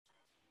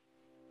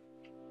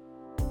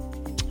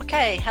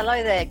Okay,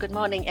 hello there. Good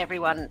morning,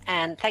 everyone,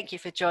 and thank you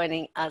for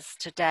joining us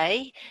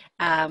today.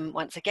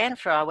 Once again,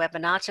 for our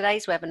webinar.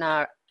 Today's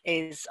webinar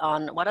is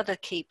on what are the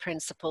key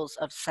principles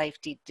of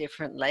safety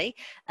differently,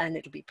 and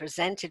it'll be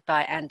presented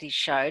by Andy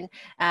Schoen,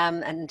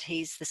 and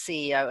he's the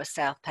CEO of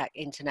Southpac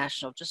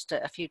International. Just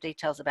a few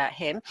details about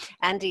him.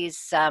 Andy is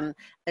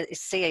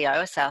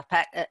CEO of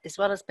Southpac, as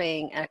well as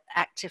being an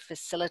active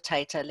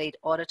facilitator, lead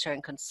auditor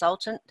and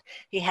consultant.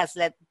 He has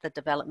led the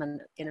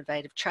development of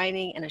innovative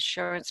training and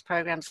assurance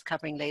programs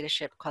covering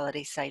leadership,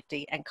 quality,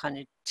 safety and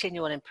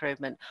continual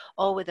improvement,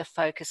 all with a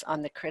focus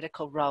on the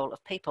critical role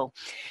of people.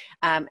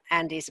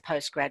 Andy is a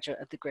postgraduate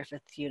of the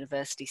Griffith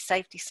University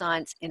Safety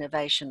Science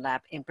Innovation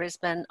Lab in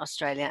Brisbane,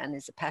 Australia, and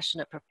is a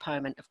passionate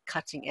proponent of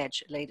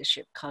cutting-edge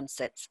leadership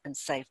concepts and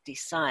safety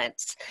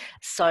science.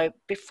 So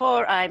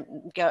before I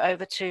go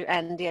over to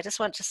Andy, I just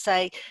want to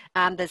say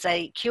there's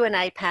a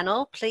Q&A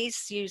panel.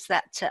 Please use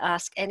that to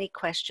ask any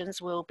questions.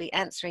 We'll be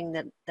answering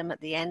them at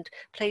the end.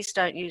 Please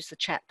don't use the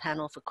chat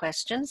panel for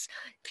questions.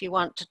 If you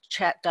want to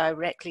chat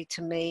directly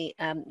to me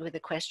with a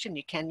question,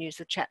 you can use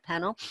the chat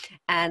panel.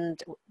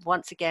 And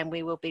once again,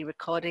 we will be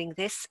recording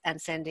this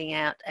and sending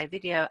out a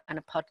video and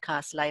a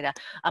podcast later.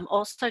 I'm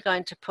also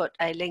going to put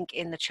a link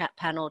in the chat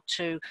panel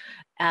to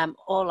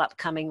all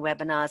upcoming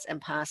webinars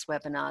and past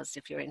webinars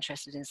if you're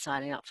interested in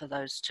signing up for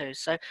those too.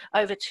 So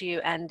over to you,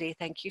 Andy.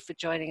 Thank you for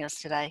joining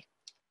us today.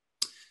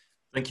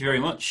 Thank you very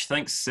much.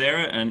 Thanks,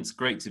 Sarah. And it's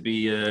great to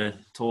be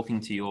talking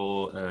to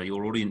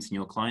your audience and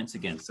your clients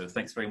again. So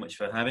thanks very much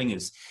for having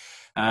us.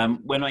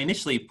 When I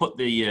initially put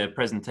the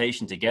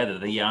presentation together,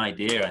 the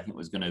idea I think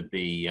was going to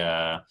be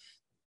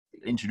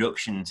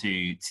introduction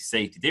to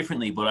safety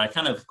differently, but I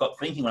kind of got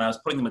thinking when I was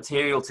putting the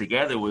material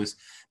together was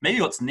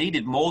maybe what's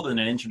needed more than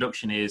an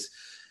introduction is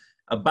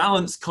a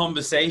balanced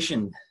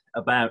conversation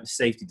about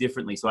safety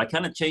differently. So I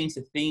kind of changed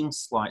the theme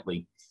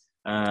slightly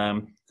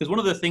because one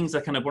of the themes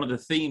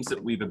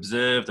that we've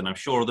observed, and I'm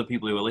sure other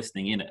people who are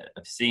listening in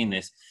have seen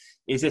this,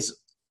 is this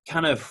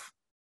kind of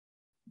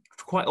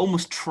quite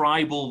almost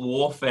tribal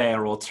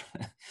warfare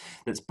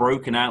that's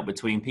broken out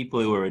between people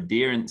who are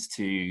adherents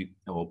to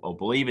or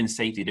believe in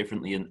safety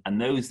differently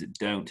and those that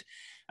don't.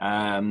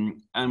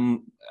 And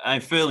I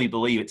firmly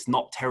believe it's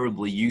not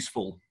terribly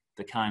useful,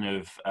 the kind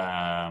of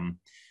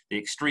the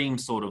extreme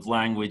sort of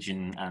language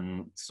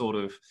and sort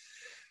of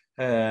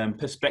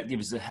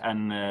perspectives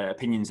and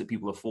opinions that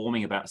people are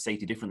forming about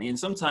safety differently. And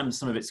sometimes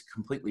some of it's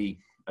completely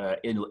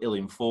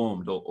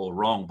ill-informed or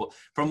wrong. But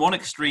from one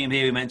extreme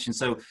here, we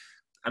mentioned,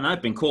 and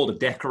I've been called a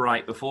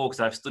Decorite before because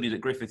I've studied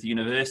at Griffith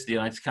University,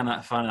 and I just kind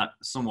of find that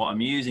somewhat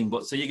amusing.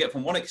 But so you get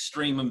from one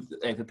extreme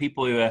the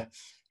people who are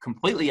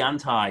completely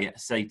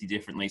anti-safety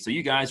differently. So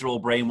you guys are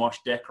all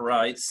brainwashed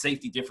Decorites.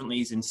 Safety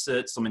differently is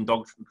insert some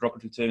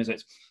derogatory terms.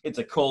 It's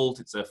a cult,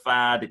 it's a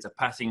fad, it's a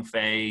passing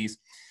phase.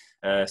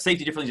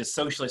 Safety differently is a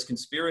socialist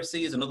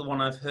conspiracy is another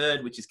one I've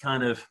heard, which is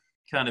kind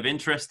of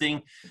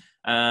interesting.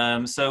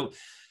 So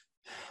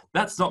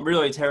that's not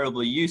really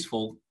terribly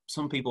useful.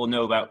 Some people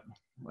know about,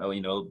 well,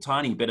 a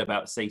tiny bit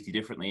about safety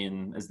differently,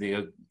 and as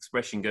the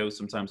expression goes,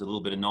 sometimes a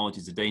little bit of knowledge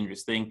is a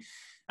dangerous thing.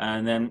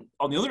 And then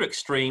on the other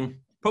extreme,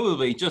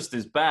 probably just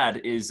as bad,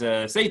 is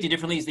safety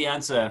differently is the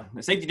answer.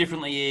 Safety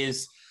differently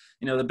is,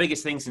 the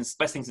best thing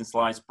since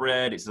sliced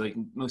bread. It's the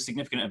most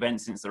significant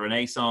event since the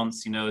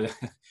Renaissance,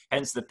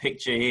 hence the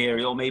picture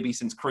here, or maybe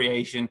since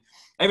creation.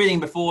 Everything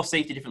before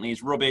safety differently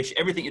is rubbish.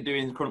 Everything you're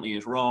doing currently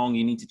is wrong.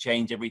 You need to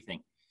change everything.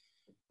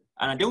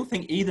 And I don't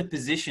think either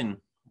position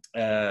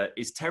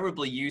is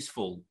terribly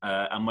useful.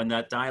 And when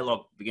that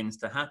dialogue begins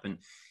to happen,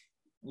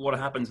 what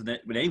happens when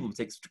anyone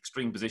takes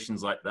extreme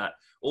positions like that,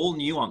 all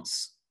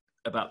nuance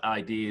about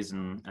ideas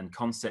and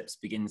concepts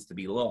begins to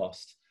be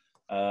lost.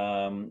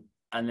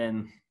 And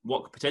then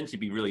what could potentially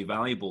be really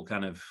valuable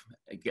kind of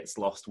gets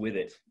lost with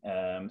it.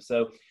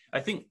 So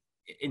I think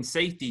in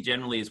safety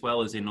generally, as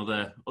well as in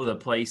other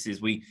places,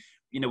 we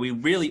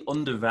really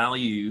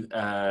undervalue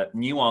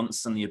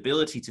nuance and the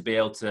ability to be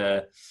able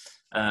to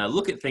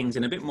look at things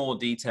in a bit more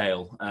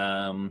detail.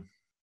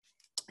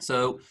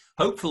 So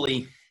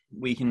hopefully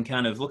we can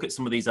kind of look at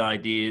some of these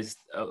ideas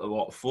of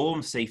what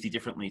forms safety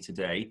differently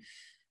today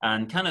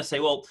and kind of say,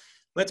 well,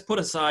 let's put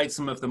aside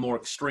some of the more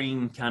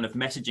extreme kind of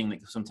messaging that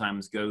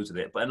sometimes goes with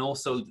it, but and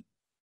also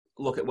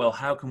look at, well,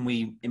 how can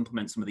we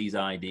implement some of these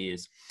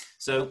ideas?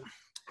 So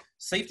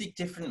safety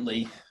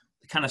differently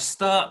kind of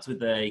starts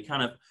with a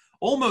kind of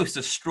almost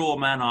a straw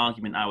man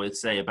argument, I would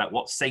say, about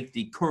what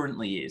safety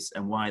currently is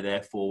and why,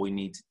 therefore, we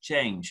need to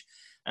change.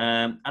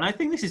 And I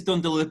think this is done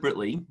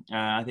deliberately.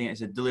 I think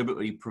it's a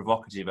deliberately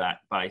provocative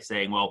act by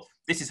saying, well,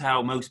 this is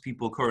how most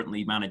people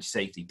currently manage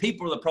safety.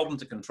 People are the problem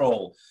to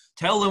control.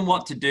 Tell them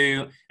what to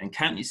do and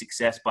count your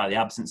success by the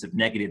absence of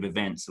negative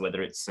events,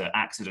 whether it's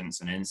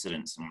accidents and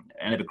incidents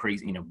and ever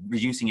crazy,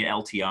 reducing your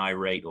LTI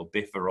rate or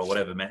BIFR or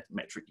whatever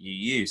metric you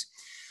use.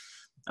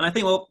 And I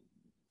think, well,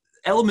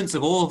 elements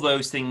of all of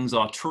those things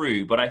are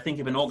true, but I think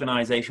if an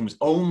organization was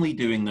only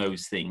doing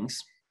those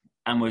things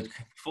and we're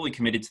fully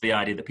committed to the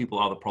idea that people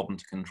are the problem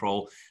to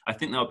control, I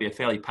think that would be a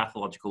fairly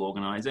pathological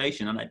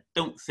organization. And I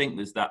don't think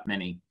there's that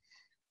many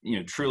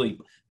truly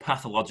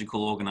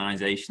pathological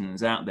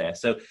organizations out there.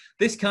 So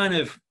this kind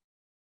of,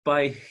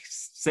 by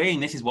saying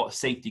this is what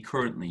safety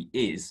currently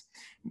is,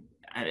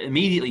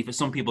 immediately for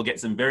some people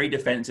gets them very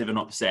defensive and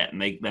upset,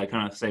 and they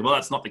kind of say, well,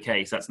 that's not the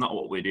case, that's not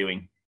what we're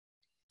doing.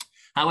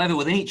 However,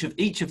 within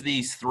each of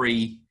these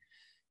three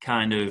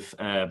kind of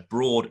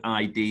broad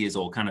ideas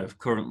or kind of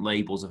current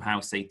labels of how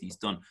safety is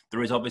done,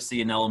 there is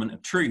obviously an element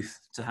of truth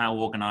to how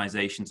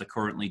organizations are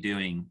currently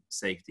doing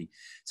safety.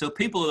 So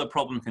people are the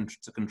problem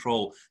to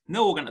control.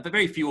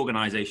 Very few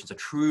organizations are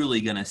truly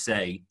going to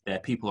say their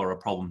people are a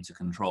problem to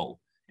control.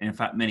 And in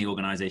fact, many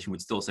organizations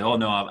would still say, oh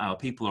no, our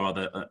people are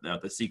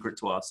the secret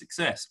to our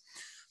success.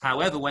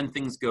 However, when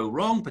things go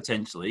wrong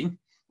potentially,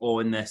 or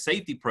in their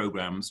safety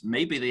programs,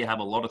 maybe they have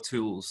a lot of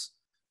tools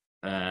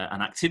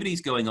and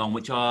activities going on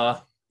which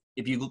are,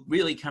 if you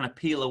really kind of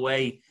peel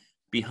away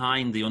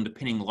behind the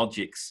underpinning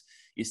logics,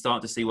 you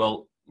start to see,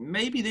 well,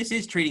 maybe this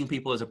is treating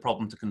people as a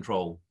problem to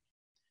control.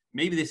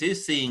 Maybe this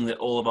is seeing that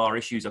all of our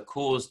issues are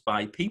caused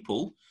by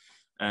people,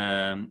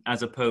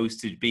 as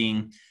opposed to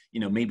being,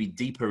 maybe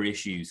deeper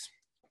issues.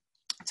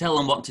 Tell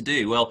them what to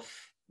do. Well,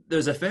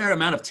 there's a fair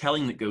amount of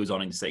telling that goes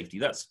on in safety.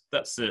 That's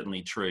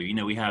certainly true.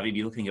 We have, if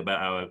you're looking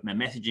about our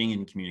messaging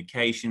and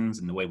communications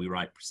and the way we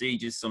write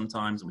procedures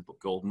sometimes, and we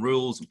put golden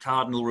rules and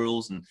cardinal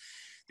rules and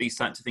these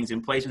types of things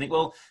in place. We think,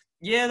 well,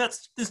 yeah,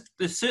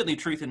 there's certainly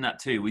truth in that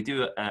too. We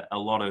do a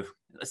lot of,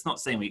 it's not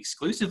saying we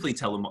exclusively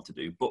tell them what to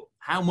do, but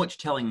how much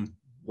telling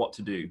what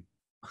to do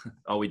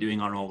are we doing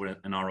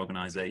in our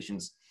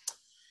organizations?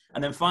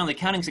 And then finally,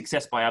 counting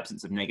success by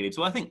absence of negatives.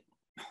 Well, I think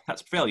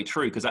that's fairly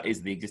true, because that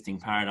is the existing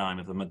paradigm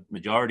of the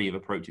majority of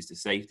approaches to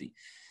safety.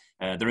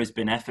 There has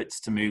been efforts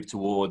to move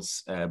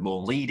towards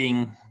more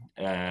leading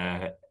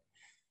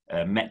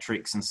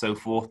metrics and so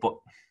forth, but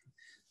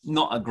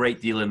not a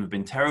great deal of them have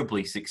been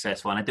terribly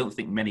successful. And I don't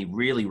think many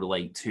really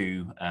relate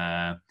to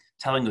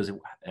telling us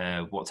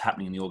what's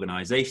happening in the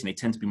organization. They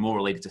tend to be more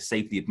related to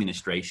safety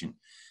administration,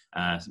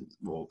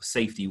 or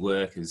safety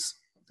work, as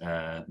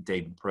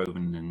David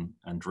Proven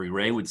and Drew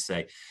Ray would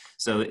say.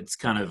 So it's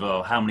kind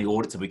of how many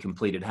audits have we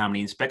completed? How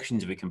many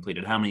inspections have we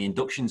completed? How many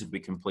inductions have we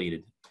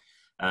completed?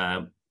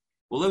 Well,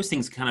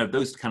 those kind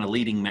of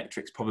leading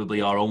metrics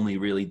probably are only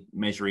really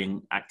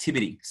measuring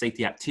activity,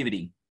 safety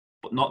activity,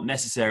 but not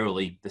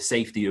necessarily the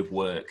safety of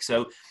work.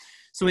 So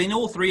in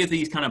all three of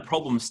these kind of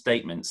problem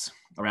statements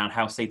around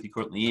how safety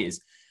currently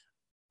is,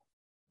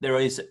 there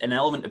is an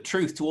element of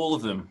truth to all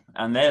of them,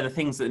 and they're the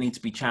things that need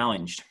to be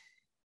challenged.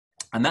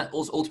 And that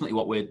was ultimately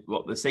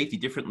what the Safety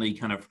Differently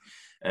kind of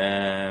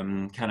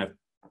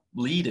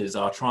leaders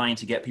are trying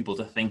to get people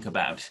to think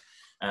about.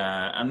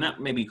 And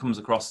that maybe comes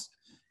across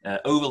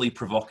overly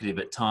provocative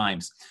at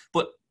times.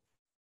 But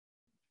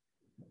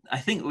I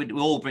think we'd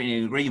all be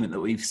in agreement that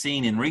we've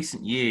seen in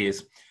recent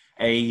years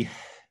a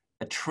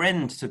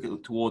trend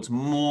towards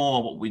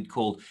more what we'd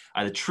call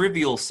either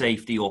trivial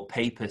safety or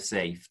paper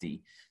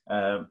safety.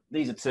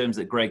 These are terms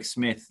that Greg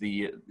Smith,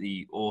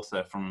 the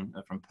author from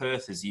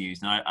Perth, has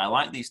used. And I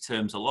like these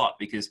terms a lot,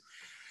 because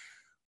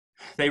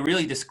they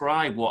really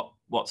describe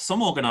what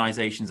some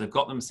organizations have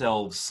got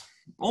themselves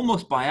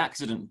almost by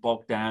accident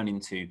bogged down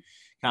into,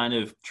 kind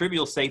of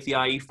trivial safety,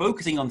 i.e.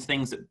 focusing on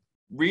things that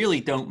really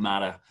don't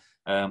matter.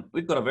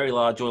 We've got a very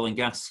large oil and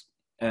gas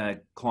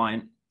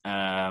client.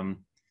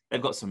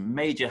 They've got some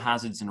major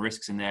hazards and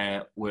risks in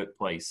their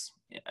workplace,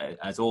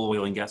 as all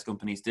oil and gas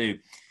companies do.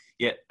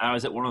 Yet I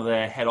was at one of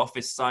their head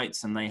office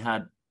sites, and they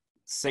had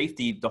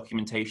safety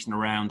documentation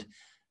around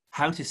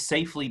how to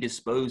safely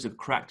dispose of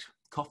cracked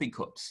coffee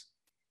cups.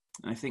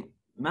 And I think,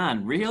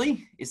 man,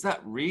 really? Is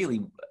that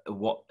really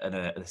what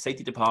the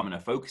safety department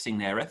are focusing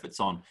their efforts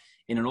on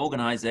in an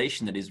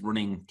organization that is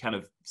running kind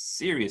of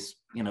serious,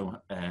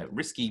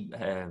 risky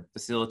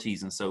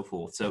facilities and so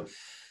forth? So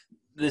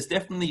there's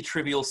definitely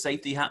trivial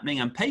safety happening,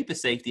 and paper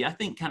safety, I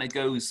think, kind of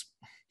goes,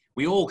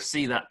 we all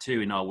see that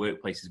too in our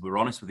workplaces. We're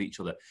honest with each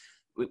other.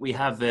 We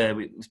have,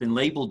 it's been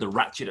labeled the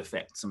ratchet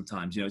effect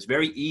sometimes. It's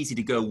very easy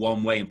to go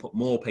one way and put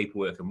more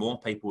paperwork and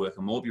more paperwork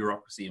and more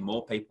bureaucracy and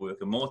more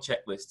paperwork and more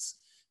checklists,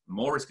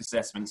 more risk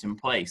assessments in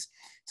place.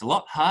 It's a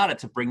lot harder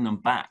to bring them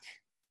back.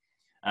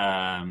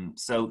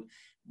 So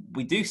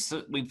we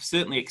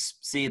certainly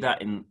see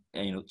that in,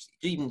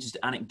 even just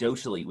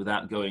anecdotally,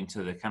 without going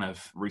to the kind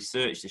of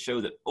research to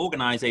show that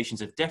organizations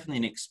have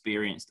definitely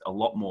experienced a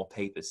lot more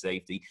paper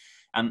safety.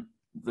 And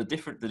the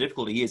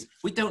difficulty is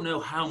we don't know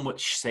how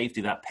much safety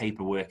that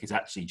paperwork is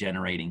actually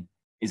generating.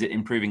 Is it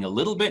improving a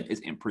little bit? Is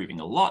it improving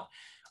a lot?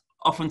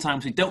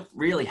 Oftentimes we don't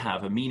really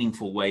have a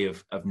meaningful way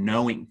of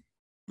knowing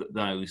that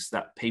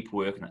that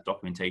paperwork and that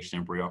documentation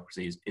and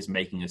bureaucracy is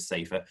making us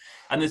safer.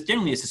 And there's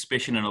generally a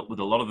suspicion with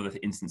a lot of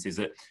the instances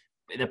that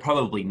they're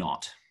probably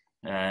not.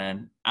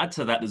 And add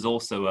to that, there's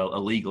also a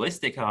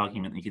legalistic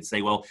argument. You could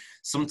say, well,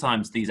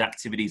 sometimes these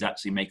activities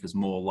actually make us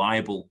more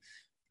liable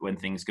when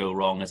things go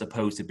wrong, as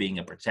opposed to being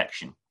a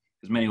protection.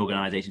 There's many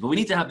organizations, but we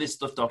need to have this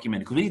stuff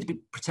documented because we need to be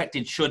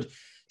protected should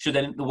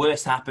then the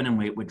worst happen and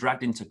we're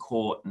dragged into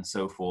court and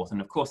so forth. And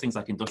of course, things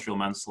like industrial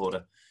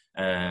manslaughter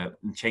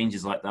and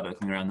changes like that are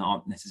coming around that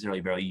aren't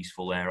necessarily very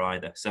useful there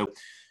either. So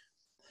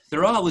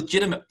there are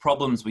legitimate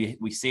problems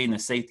we see in the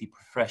safety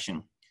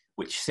profession,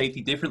 which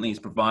Safety Differently is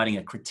providing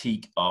a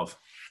critique of.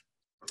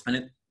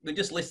 And we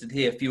just listed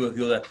here a few of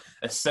the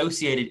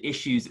associated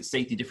issues that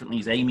Safety Differently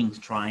is aiming to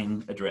try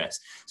and address.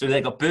 So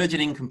they've got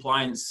burgeoning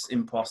compliance,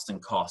 imposts,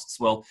 and costs.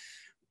 Well,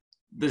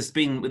 there's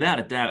been, without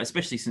a doubt,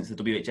 especially since the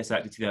WHS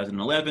Act of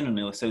 2011 and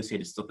the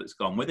associated stuff that's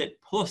gone with it,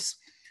 plus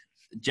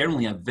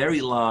generally a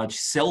very large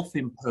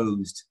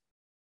self-imposed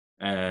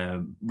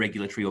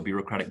regulatory or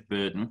bureaucratic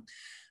burden.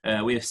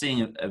 We are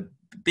seeing a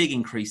big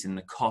increase in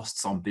the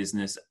costs on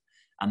business,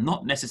 and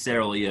not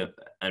necessarily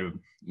an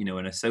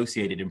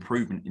associated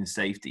improvement in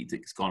safety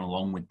that's gone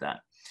along with that.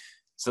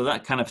 So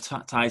that kind of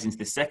ties into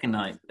the second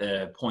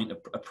point of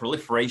a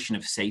proliferation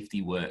of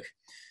safety work.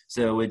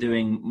 So we're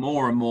doing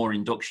more and more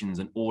inductions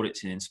and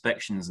audits and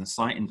inspections and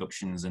site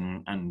inductions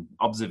and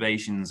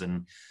observations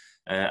and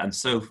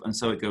so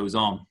it goes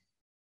on.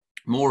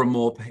 More and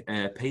more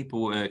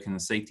paperwork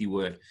and safety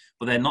work,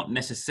 but they're not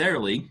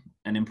necessarily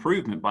an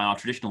improvement by our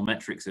traditional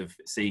metrics of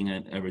seeing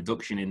a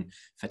reduction in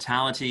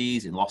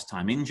fatalities, in lost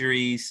time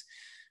injuries.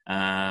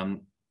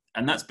 And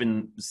that's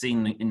been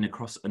seen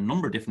across a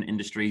number of different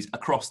industries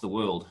across the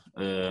world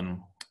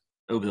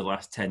over the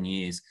last 10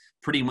 years,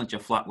 pretty much a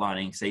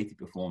flatlining safety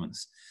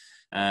performance.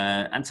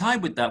 And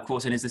tied with that, of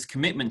course, and is this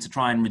commitment to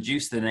try and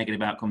reduce the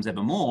negative outcomes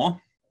ever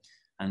more,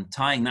 and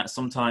tying that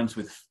sometimes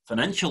with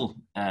financial,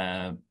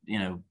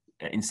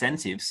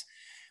 incentives,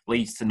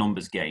 leads to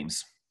numbers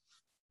games.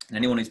 And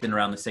anyone who's been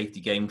around the safety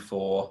game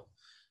for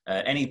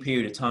any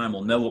period of time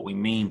will know what we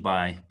mean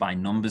by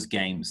numbers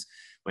games,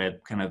 where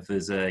kind of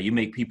there's you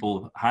make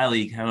people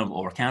highly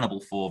accountable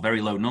for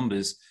very low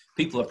numbers.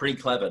 People are pretty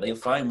clever. They'll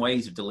find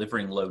ways of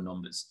delivering low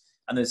numbers.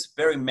 And there's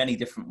very many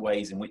different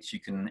ways in which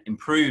you can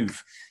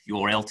improve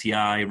your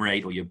LTI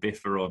rate or your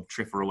BIFR or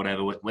TRIFR or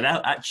whatever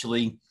without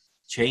actually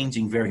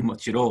changing very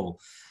much at all.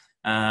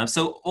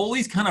 So all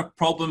these kind of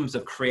problems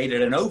have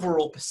created an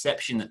overall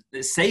perception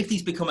that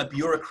safety's become a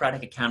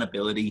bureaucratic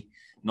accountability,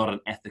 not an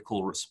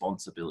ethical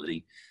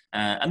responsibility.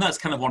 And that's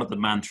kind of one of the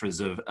mantras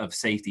of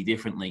Safety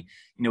Differently.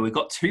 We've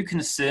got too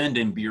concerned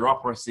in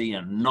bureaucracy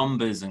and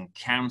numbers and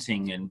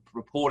counting and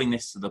reporting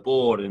this to the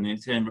board and in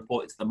turn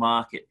report it to the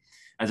market,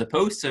 as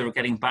opposed to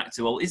getting back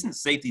to, well, isn't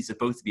safety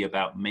supposed to be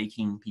about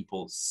making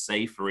people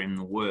safer in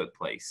the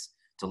workplace,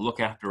 to look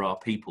after our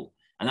people?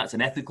 And that's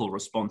an ethical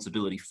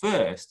responsibility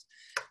first.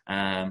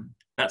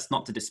 That's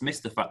not to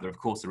dismiss the fact that, of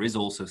course, there is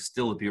also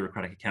still a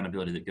bureaucratic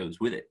accountability that goes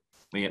with it.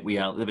 We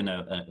live in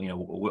we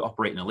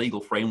operate in a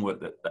legal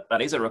framework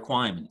that is a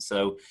requirement.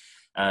 So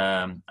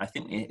I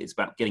think it's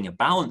about getting a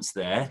balance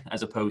there,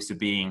 as opposed to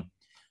being,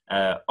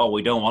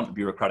 we don't want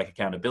bureaucratic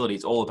accountability.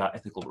 It's all about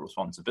ethical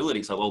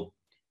responsibility. So, well,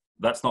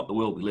 that's not the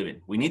world we live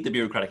in. We need the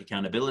bureaucratic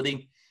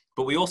accountability,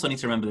 but we also need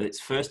to remember that it's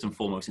first and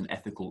foremost an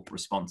ethical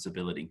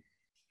responsibility.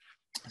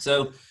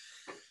 So,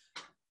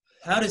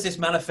 how does this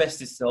manifest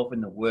itself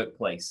in the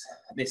workplace?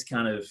 These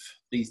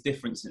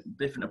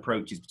different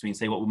approaches between,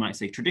 say, what we might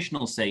say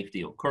traditional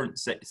safety or current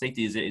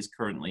safety as it is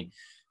currently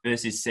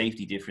versus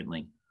Safety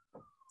Differently.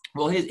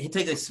 Well, here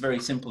take this very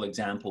simple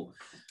example.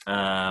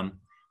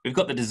 We've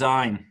got the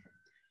design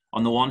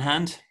on the one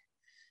hand,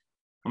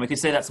 and we can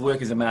say that's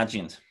work as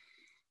imagined.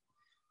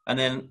 And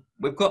then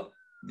we've got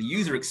the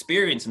user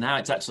experience and how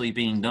it's actually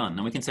being done.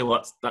 And we can say,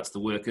 well, that's the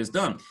workers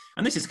done.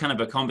 And this is kind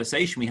of a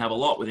conversation we have a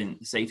lot within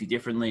Safety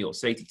Differently or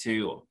Safety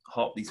 2 or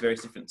HOP, these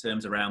various different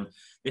terms around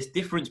this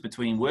difference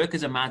between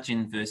workers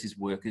imagined versus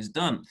workers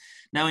done.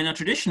 Now, in our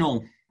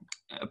traditional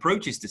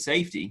approaches to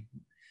safety,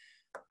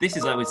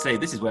 I would say,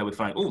 this is where we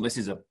find, this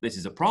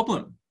is a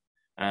problem.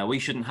 We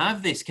shouldn't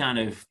have this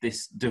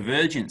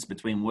divergence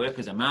between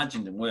workers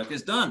imagined and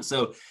workers done.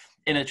 So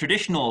in a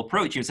traditional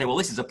approach, you would say, well,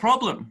 this is a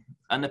problem.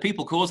 And the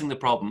people causing the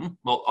problem,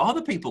 well, are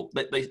the people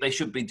that they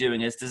should be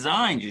doing as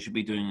designed, you should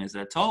be doing as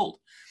they're told.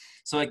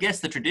 So I guess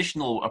the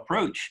traditional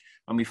approach,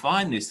 when we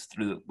find this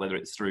whether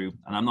it's through,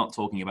 and I'm not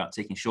talking about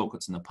taking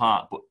shortcuts in the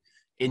park, but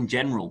in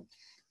general,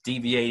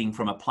 deviating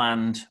from a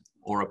planned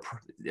or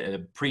a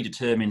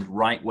predetermined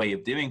right way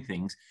of doing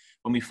things,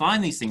 when we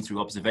find these things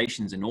through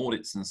observations and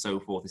audits and so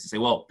forth, is to say,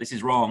 well, this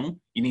is wrong.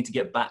 You need to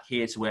get back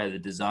here to where the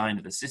design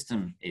of the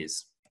system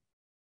is.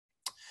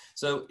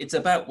 So it's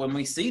about, when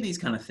we see these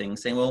kind of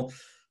things, saying, well,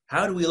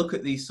 how do we look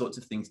at these sorts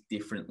of things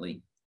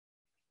differently?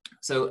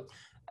 So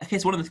I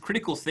guess one of the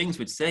critical things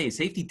we'd say is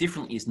Safety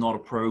Differently is not a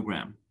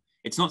program.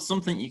 It's not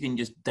something you can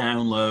just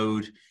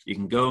download. You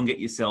can go and get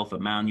yourself a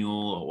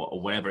manual or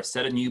whatever, a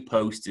set of new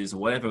posters or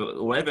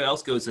whatever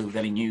else goes with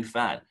any new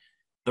fad.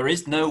 There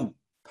is no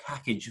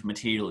package of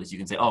materials you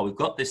can say, we've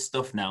got this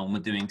stuff now and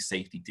we're doing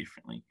Safety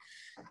Differently.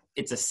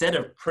 It's a set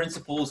of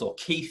principles or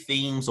key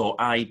themes or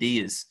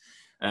ideas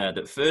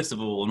that first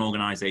of all, an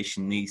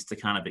organization needs to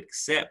kind of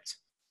accept,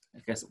 I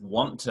guess,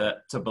 want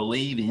to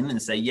believe in and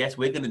say, yes,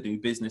 we're going to do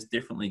business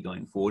differently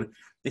going forward.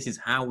 This is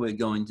how we're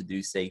going to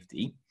do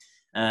safety.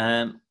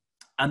 And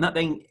that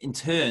then in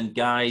turn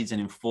guides and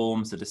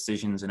informs the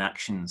decisions and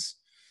actions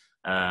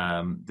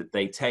that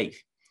they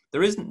take.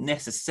 There isn't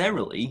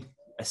necessarily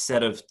a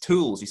set of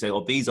tools. You say,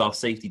 these are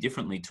Safety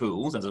Differently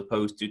tools as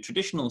opposed to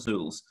traditional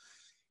tools.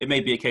 It may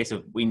be a case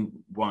of we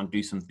want to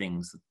do some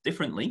things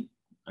differently.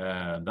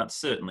 That's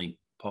certainly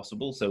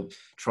possible. So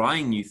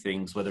trying new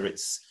things, whether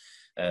it's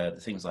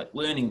things like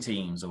learning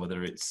teams, or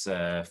whether it's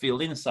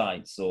field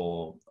insights,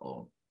 or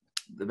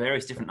the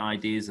various different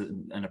ideas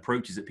and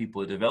approaches that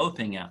people are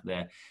developing out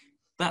there,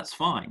 that's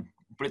fine.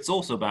 But it's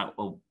also about,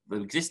 well,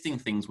 the existing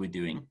things we're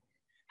doing,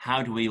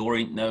 how do we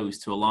orient those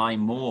to align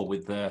more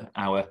with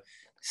our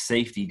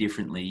safety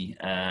differently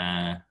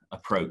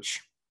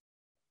approach?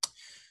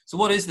 So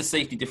what is the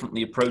safety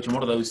differently approach, and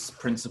what are those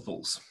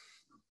principles?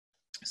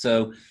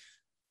 So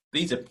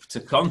these are to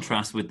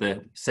contrast with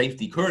the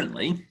safety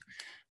currently,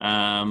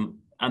 and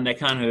they're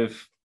kind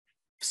of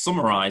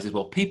summarized as,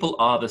 well, people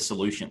are the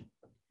solution.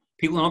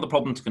 People are not the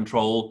problem to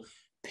control,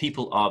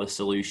 people are the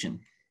solution.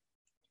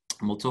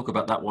 And we'll talk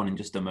about that one in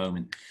just a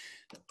moment.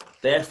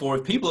 Therefore,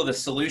 if people are the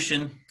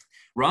solution,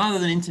 rather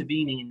than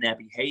intervening in their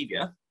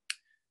behavior,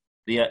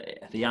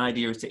 the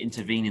idea is to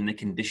intervene in the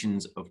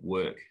conditions of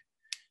work.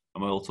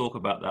 And we'll talk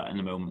about that in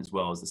a moment as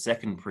well as the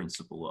second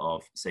principle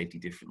of safety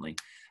differently.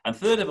 And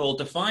third of all,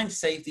 define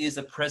safety as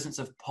the presence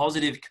of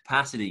positive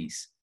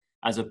capacities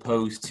as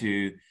opposed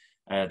to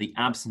the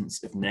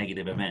absence of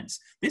negative events.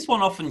 This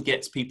one often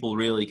gets people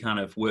really kind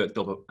of worked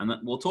up, and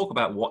we'll talk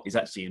about what is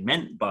actually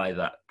meant by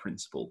that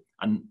principle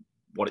and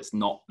what it's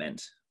not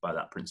meant by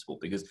that principle,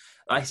 because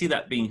I see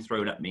that being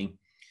thrown at me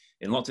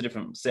in lots of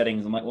different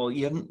settings. I'm like, well,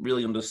 you haven't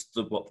really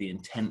understood what the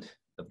intent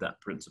of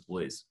that principle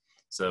is.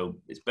 So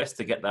it's best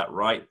to get that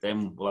right.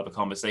 Then we'll have a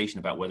conversation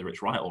about whether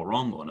it's right or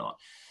wrong or not.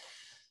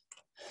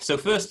 So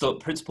first up,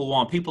 principle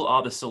one, people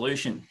are the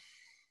solution.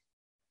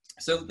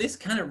 So this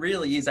kind of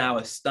really is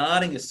our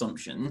starting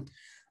assumption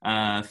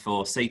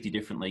for safety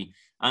differently.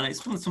 And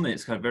it's something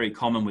that's kind of very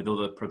common with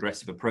other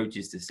progressive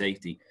approaches to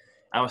safety.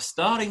 Our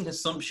starting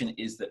assumption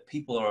is that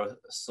people are a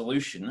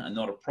solution and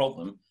not a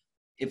problem.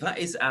 If that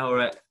is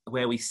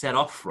where we set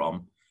off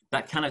from,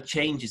 that kind of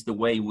changes the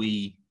way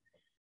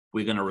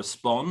we're going to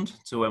respond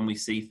to when we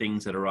see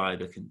things that are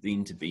either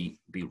deemed to be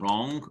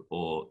wrong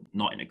or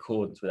not in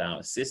accordance with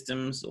our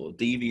systems or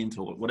deviant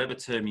or whatever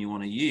term you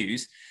want to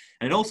use.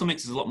 And it also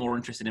makes us a lot more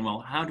interested in,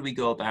 well, how do we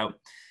go about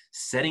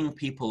setting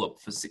people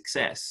up for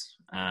success?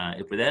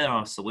 If they're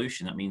our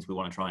solution, that means we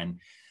want to try and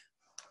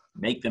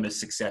make them as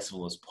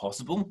successful as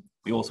possible.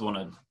 We also want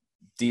to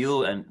deal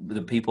with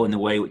the people in the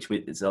way which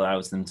it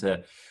allows them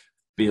to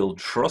build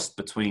trust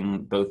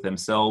between both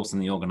themselves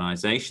and the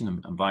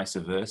organization, and vice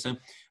versa,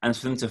 and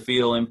for them to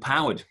feel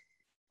empowered.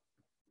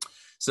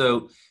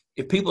 So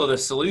if people are the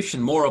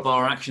solution, more of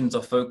our actions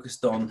are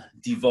focused on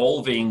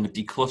devolving,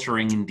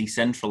 decluttering, and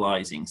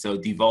decentralizing. So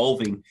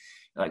devolving,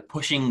 like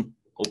pushing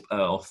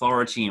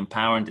authority and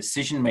power and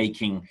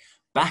decision-making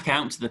back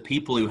out to the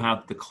people who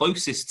have the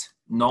closest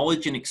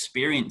knowledge and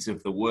experience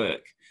of the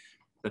work,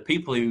 the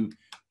people who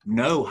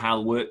know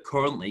how work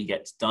currently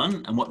gets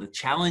done and what the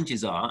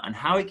challenges are and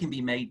how it can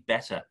be made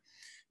better.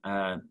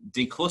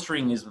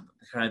 Decluttering is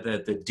kind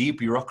of the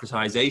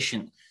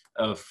debureaucratization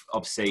of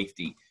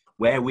safety,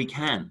 where we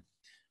can.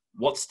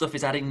 What stuff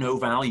is adding no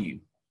value?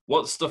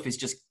 What stuff is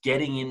just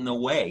getting in the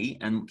way?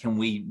 And can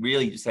we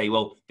really say,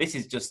 well, this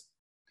is just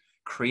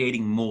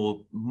creating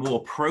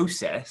more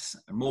process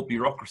and more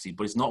bureaucracy,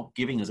 but it's not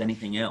giving us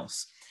anything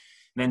else.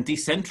 And then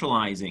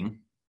decentralizing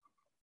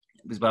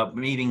was about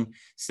moving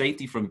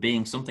safety from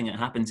being something that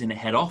happens in a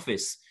head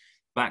office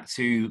back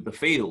to the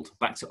field,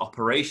 back to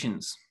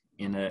operations.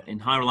 In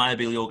high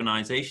reliability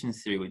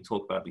organizations theory, we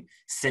talk about the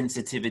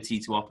sensitivity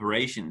to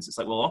operations. It's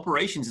like, well,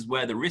 operations is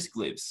where the risk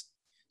lives.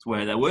 It's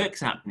where their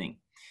work's happening.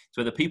 It's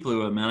where the people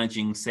who are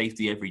managing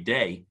safety every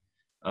day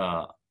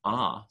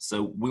are.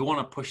 So we want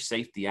to push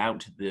safety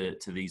out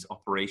to these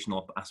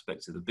operational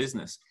aspects of the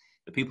business,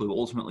 the people who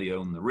ultimately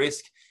own the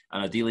risk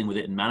and are dealing with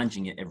it and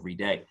managing it every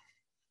day.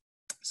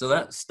 So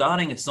that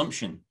starting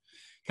assumption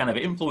kind of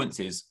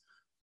influences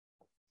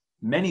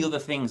many other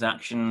things,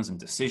 actions and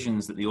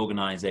decisions that the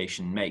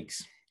organization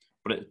makes.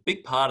 But a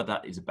big part of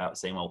that is about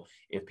saying, well,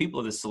 if people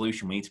are the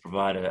solution, we need to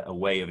provide a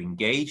way of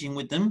engaging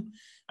with them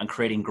and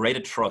creating greater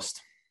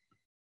trust.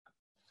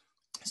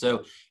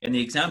 So in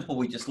the example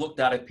we just looked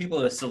at, if people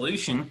are the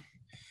solution,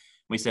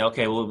 we say,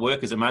 okay, well,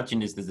 work as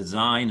imagined is the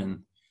design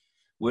and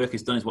work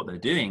is done is what they're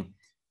doing.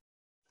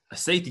 A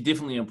safety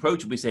differently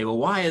approach, we say, well,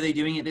 why are they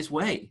doing it this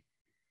way?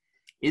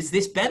 Is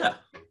this better?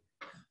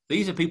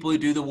 These are people who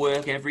do the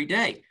work every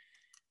day.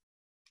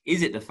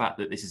 Is it the fact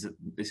that this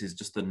is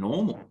just the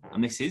normal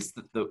and this is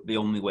the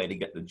only way to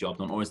get the job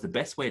done, or is the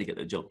best way to get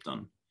the job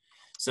done?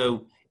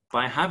 So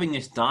by having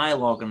this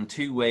dialogue and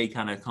two-way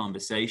kind of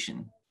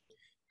conversation,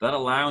 that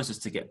allows us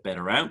to get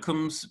better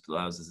outcomes,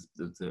 allows us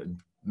to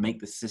make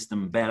the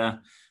system better,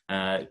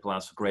 it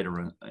allows for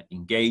greater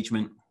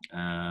engagement,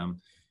 and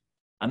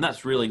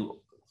that's really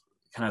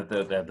kind of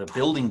the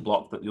building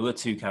block that the other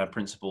two kind of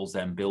principles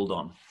then build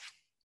on.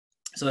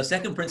 So the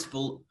second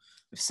principle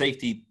of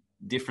safety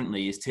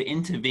differently is to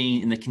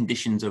intervene in the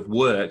conditions of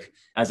work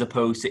as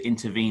opposed to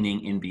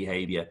intervening in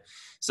behavior.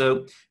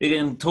 So you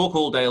can talk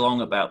all day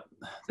long about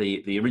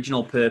the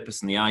original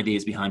purpose and the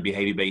ideas behind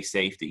behavior-based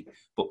safety,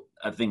 but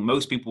I think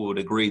most people would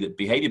agree that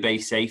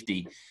behavior-based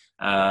safety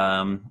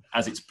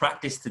as it's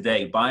practiced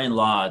today, by and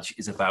large,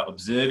 is about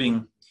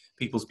observing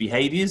people's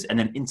behaviors and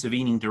then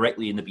intervening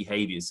directly in the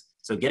behaviors.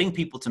 So getting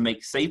people to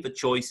make safer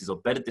choices or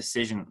better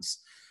decisions.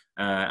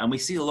 And we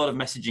see a lot of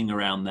messaging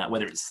around that,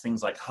 whether it's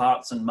things like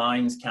hearts and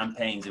minds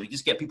campaigns, and we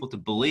just get people to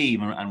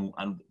believe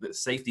and that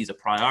safety is a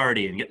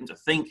priority and get them to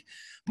think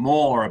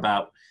more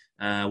about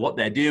what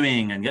they're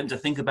doing and get them to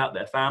think about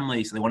their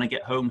family so they want to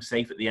get home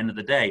safe at the end of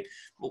the day.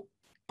 Well,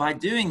 by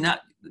doing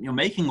that, you're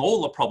making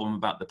all the problem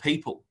about the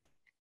people,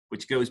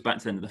 which goes back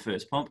to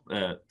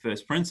the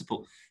first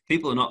principle.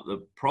 People are not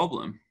the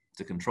problem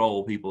to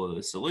control, people are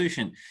the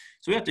solution.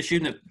 So we have to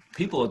assume that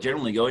people are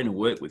generally going to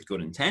work with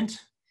good intent.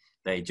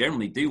 They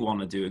generally do want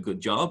to do a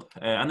good job,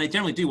 and they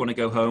generally do want to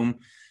go home.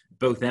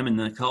 Both them and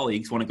their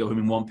colleagues want to go home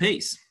in one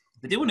piece.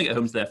 They do want to get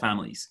home to their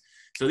families.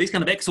 So these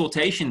kind of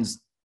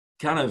exhortations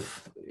kind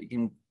of, you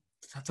can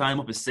tie them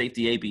up as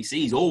safety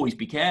ABCs. Always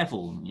be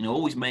careful,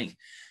 always make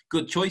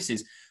good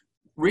choices.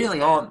 Really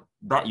aren't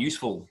that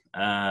useful.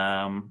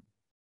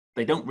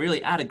 They don't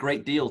really add a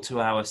great deal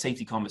to our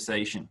safety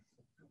conversation.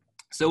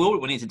 So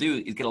what we need to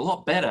do is get a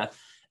lot better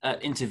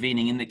at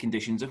intervening in the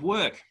conditions of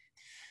work.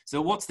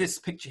 So what's this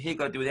picture here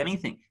got to do with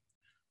anything?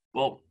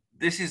 Well,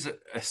 this is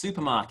a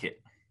supermarket.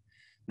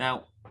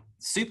 Now,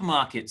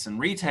 supermarkets and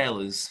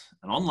retailers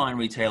and online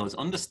retailers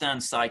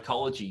understand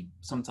psychology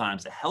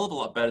sometimes a hell of a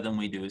lot better than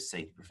we do as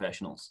safety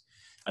professionals.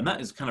 And that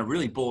is kind of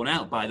really borne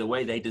out by the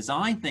way they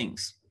design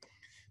things.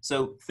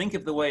 So think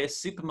of the way a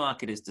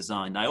supermarket is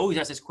designed. I always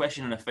ask this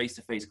question in a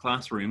face-to-face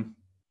classroom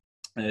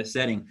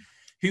setting.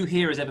 Who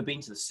here has ever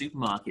been to the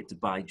supermarket to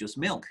buy just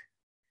milk?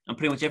 And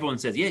pretty much everyone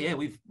says, yeah,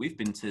 we've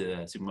been to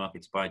the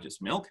supermarket to buy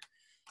just milk.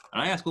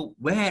 And I ask, well,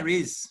 where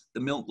is the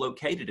milk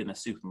located in a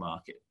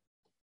supermarket?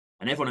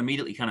 And everyone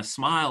immediately kind of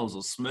smiles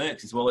or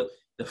smirks as well at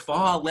the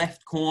far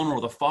left corner or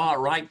the far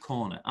right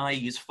corner,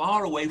 i.e. as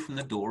far away from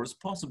the door as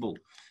possible.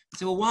 I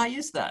say, well, why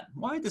is that?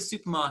 Why did the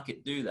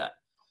supermarket do that?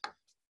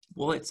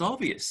 Well, it's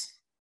obvious.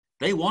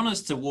 They want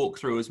us to walk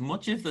through as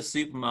much of the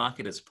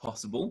supermarket as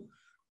possible,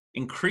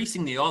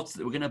 increasing the odds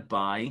that we're going to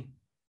buy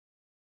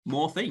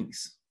more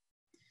things.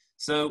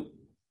 So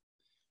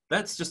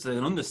that's just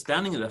an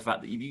understanding of the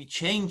fact that if you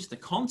change the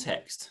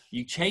context,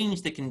 you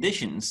change the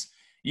conditions,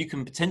 you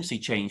can potentially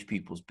change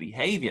people's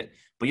behavior,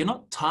 but you're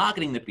not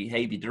targeting the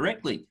behavior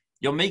directly.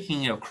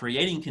 You're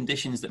creating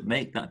conditions that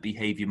make that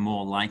behavior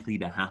more likely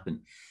to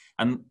happen.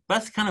 And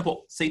that's kind of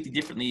what Safety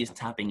Differently is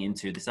tapping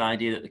into, this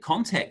idea that the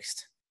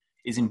context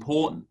is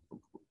important,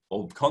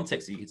 or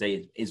context, you could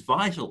say, is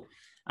vital.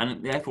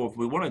 And therefore, if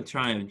we want to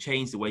try and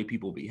change the way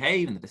people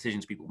behave and the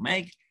decisions people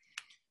make,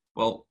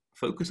 well,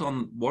 focus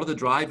on what are the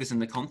drivers in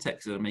the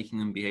context that are making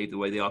them behave the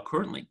way they are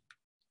currently.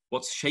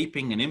 What's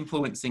shaping and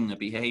influencing the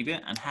behavior,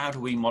 and how do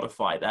we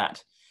modify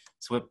that?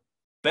 So we're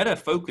better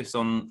focused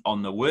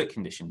on the work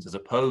conditions as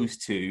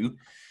opposed to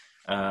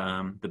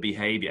the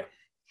behavior.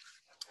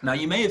 Now,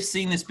 you may have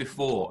seen this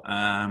before.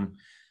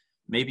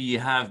 Maybe you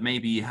have,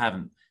 maybe you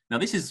haven't. Now,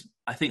 this is,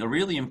 I think, a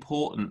really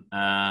important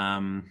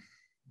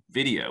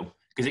video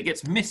because it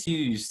gets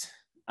misused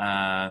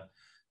a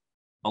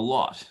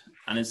lot,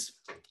 and it's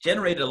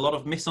generated a lot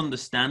of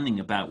misunderstanding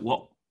about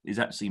what is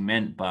actually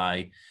meant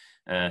by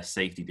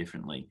Safety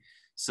Differently.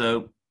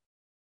 So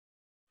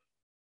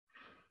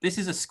this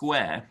is a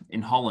square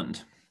in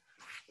Holland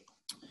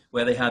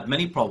where they had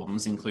many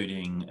problems,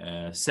 including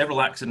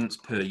several accidents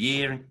per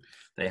year.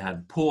 They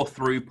had poor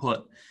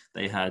throughput.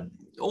 They had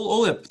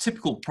all the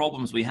typical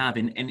problems we have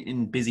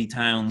in busy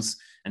towns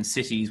and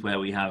cities where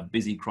we have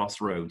busy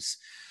crossroads.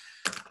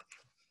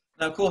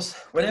 Now, of course,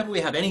 whenever we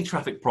have any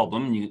traffic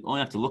problem, you only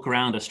have to look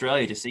around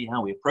Australia to see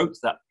how we approach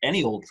that,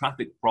 any old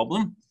traffic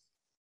problem.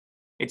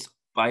 It's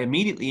by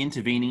immediately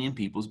intervening in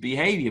people's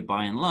behavior,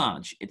 by and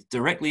large. It's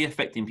directly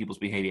affecting people's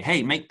behavior.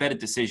 Hey, make better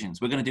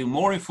decisions. We're going to do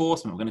more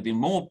enforcement. We're going to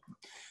do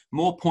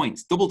more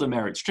points, double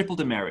demerits, triple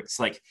demerits,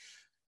 like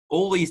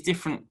all these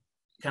different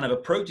kind of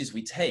approaches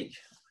we take.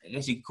 I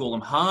guess you could call them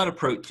hard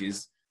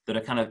approaches that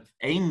are kind of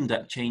aimed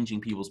at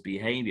changing people's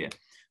behavior.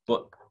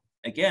 But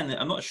again,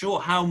 I'm not sure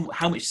how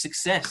much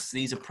success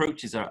these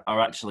approaches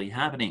are actually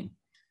having.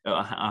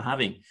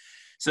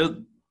 So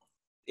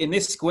in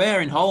this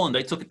square in Holland,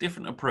 they took a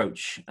different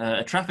approach.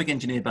 A traffic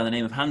engineer by the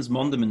name of Hans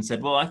Monderman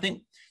said, well, I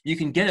think you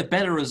can get a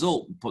better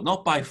result, but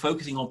not by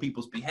focusing on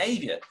people's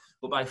behavior,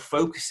 but by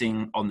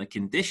focusing on the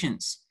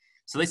conditions.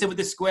 So they said with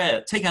this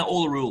square, take out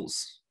all the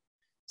rules.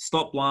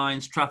 Stop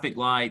lines, traffic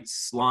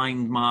lights,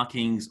 line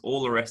markings,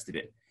 all the rest of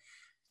it.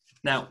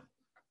 Now,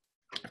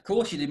 of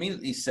course, you'd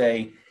immediately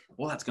say,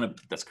 well,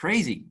 that's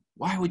crazy.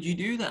 Why would you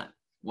do that?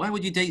 Why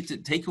would you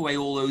take away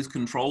all those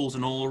controls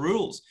and all the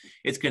rules?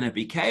 It's going to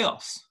be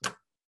chaos.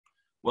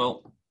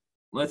 Well,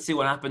 let's see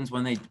what happens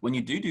when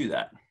you do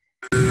that.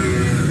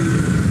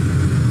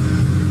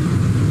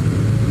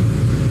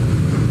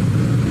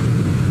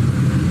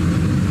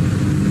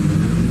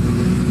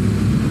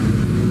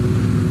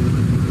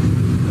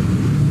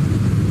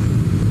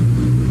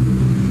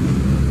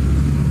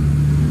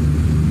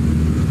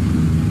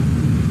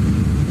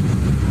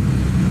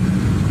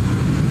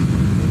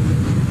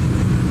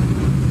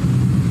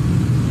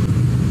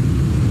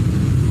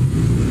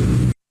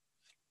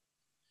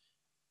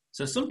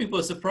 So some people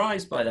are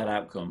surprised by that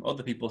outcome.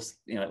 Other people,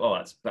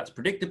 oh, that's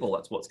predictable.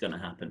 That's what's going to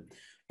happen.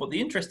 But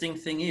the interesting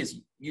thing is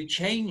you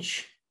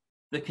change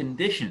the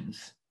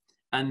conditions,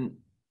 and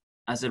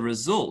as a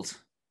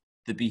result,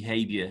 the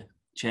behavior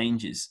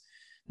changes.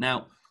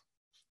 Now,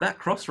 that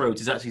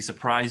crossroads is actually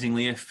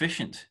surprisingly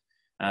efficient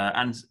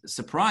and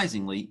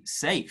surprisingly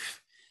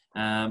safe.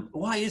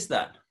 Why is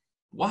that?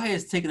 Why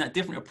has taking that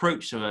different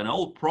approach to an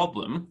old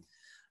problem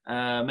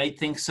made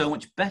things so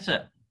much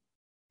better?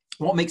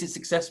 What makes it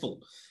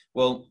successful?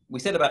 Well, we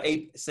said about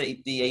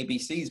safety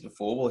ABCs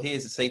before. Well,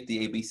 here's the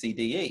safety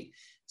ABCDE.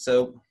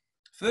 So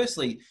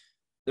firstly,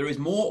 there is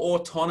more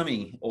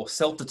autonomy or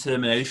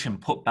self-determination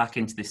put back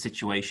into this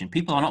situation.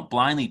 People are not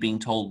blindly being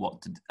told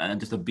what to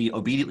and just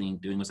obediently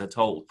doing as they're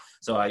told.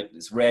 So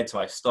it's red, so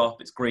I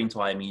stop. It's green,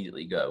 so I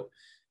immediately go.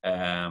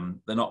 They're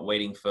not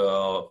waiting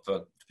for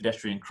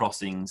pedestrian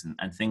crossings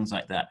and things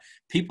like that.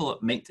 People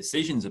make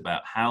decisions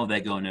about how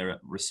they're going to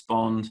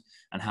respond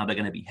and how they're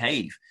going to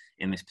behave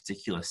in this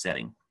particular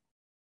setting.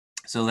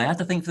 So they have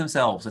to think for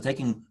themselves. They're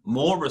taking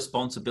more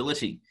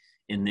responsibility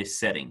in this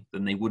setting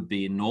than they would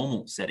be in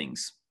normal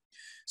settings.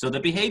 So the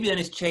behavior then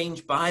is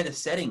changed by the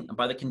setting and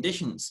by the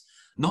conditions,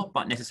 not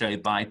necessarily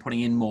by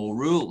putting in more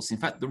rules. In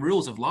fact, the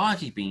rules have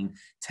largely been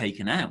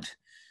taken out.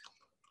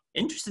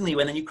 Interestingly,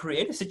 when you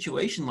create a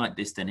situation like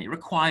this, then it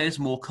requires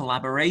more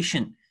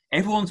collaboration.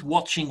 Everyone's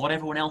watching what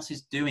everyone else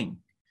is doing.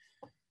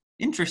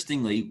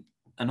 Interestingly,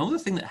 another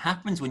thing that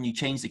happens when you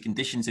change the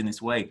conditions in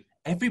this way,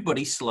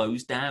 everybody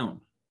slows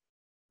down.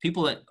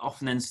 People that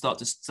often then start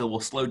to will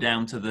slow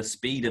down to the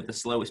speed of the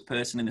slowest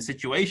person in the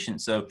situation.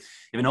 So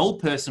if an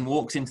old person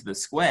walks into the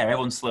square,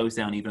 everyone slows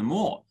down even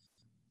more.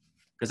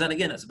 Because then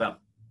again, it's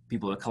about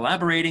people are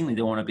collaborating. They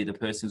don't want to be the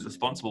person who's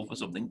responsible for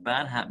something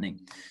bad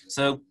happening.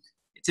 So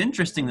it's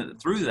interesting that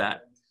through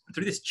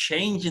this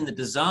change in the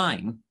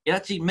design, it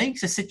actually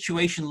makes a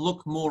situation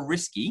look more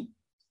risky,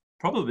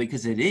 probably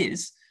because it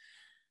is,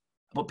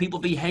 but people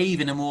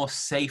behave in a more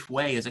safe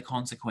way as a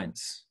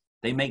consequence.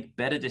 They make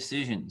better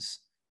decisions.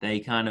 They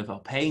kind of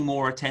are paying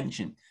more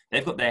attention.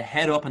 They've got their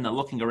head up and they're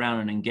looking around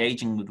and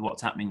engaging with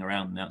what's happening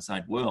around the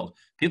outside world.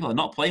 People are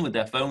not playing with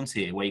their phones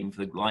here, waiting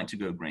for the light to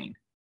go green.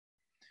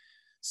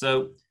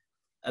 So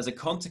as a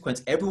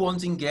consequence,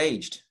 everyone's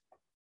engaged.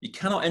 You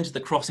cannot enter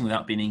the crossing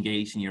without being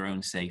engaged in your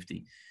own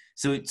safety.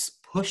 So it's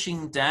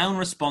pushing down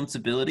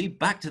responsibility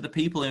back to the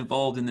people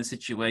involved in the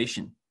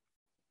situation.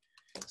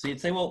 So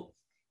you'd say, well,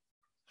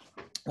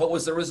 what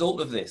was the result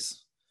of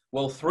this?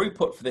 Well,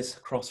 throughput for this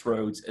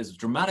crossroads has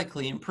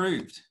dramatically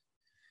improved.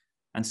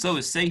 And so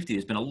has safety.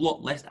 There's been a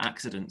lot less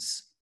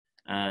accidents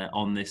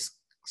on this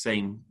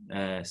same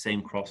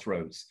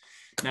crossroads.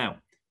 Now,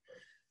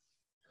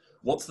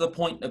 what's the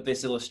point of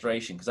this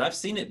illustration? Because I've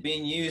seen it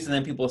being used and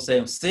then people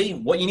say, see,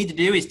 what you need to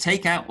do is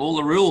take out all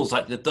the rules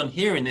like they've done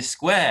here in this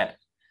square.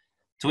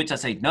 To which I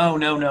say, no.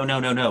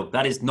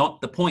 That is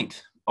not the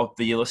point of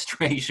the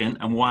illustration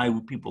and why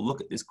people look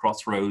at this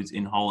crossroads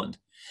in Holland.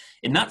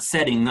 In that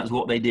setting, that's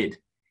what they did.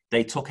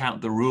 They took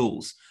out the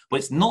rules. But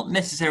it's not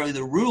necessarily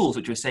the rules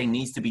which we're saying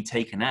needs to be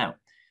taken out.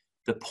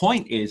 The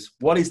point is,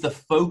 what is the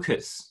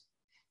focus?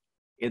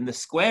 In the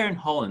square in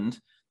Holland,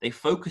 they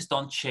focused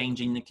on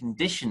changing the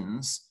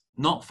conditions,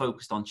 not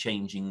focused on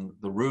changing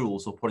the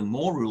rules or putting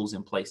more rules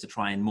in place to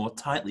try and more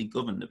tightly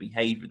govern the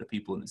behavior of the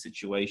people in the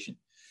situation.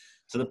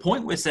 So the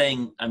point we're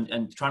saying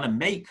and trying to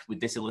make with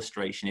this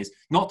illustration is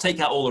not take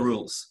out all the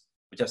rules,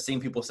 which I've seen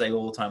people say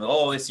all the time.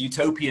 Oh, it's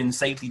utopian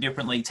safety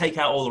differently. Take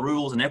out all the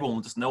rules and everyone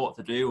will just know what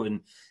to do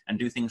and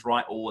do things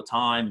right all the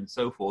time and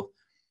so forth.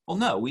 Well,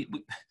 no, we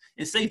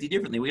in safety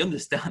differently, we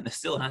understand there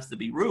still has to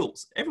be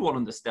rules. Everyone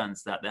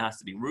understands that there has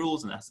to be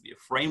rules and there has to be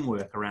a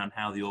framework around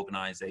how the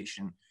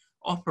organization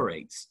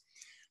operates.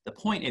 The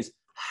point is,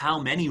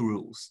 how many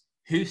rules?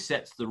 Who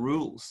sets the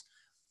rules?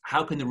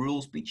 How can the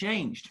rules be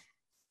changed?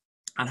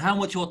 And how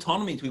much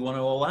autonomy do we want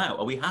to allow?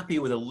 Are we happy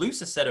with a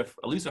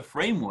looser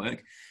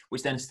framework,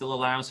 which then still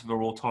allows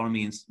for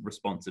autonomy and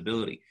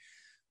responsibility?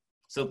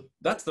 So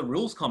that's the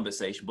rules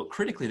conversation. But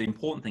critically, the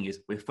important thing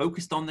is we're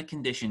focused on the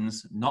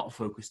conditions, not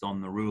focused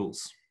on the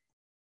rules.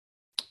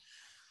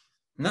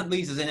 And that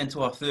leads us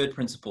into our third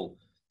principle.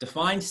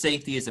 Define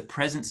safety as a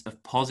presence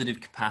of positive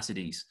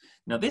capacities.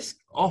 Now, this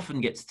often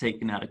gets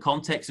taken out of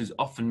context, is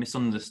often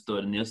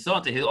misunderstood, and you'll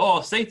start to hear,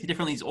 oh, safety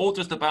differently is all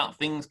just about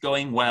things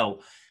going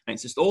well. And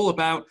it's just all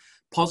about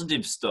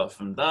positive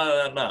stuff and blah,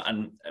 blah, blah,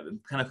 and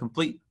kind of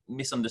complete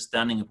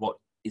misunderstanding of what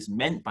is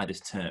meant by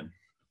this term.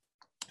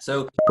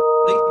 So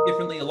safety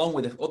differently, along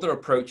with other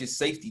approaches,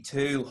 safety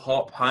 2,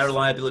 HOP, high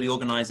reliability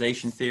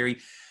organization theory,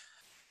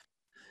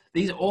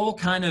 these all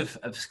kind of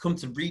have come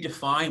to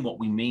redefine what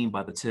we mean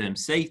by the term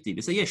safety.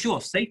 They say, yeah, sure,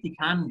 safety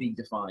can be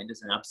defined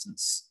as an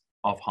absence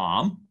of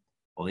harm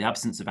or the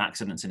absence of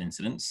accidents and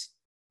incidents,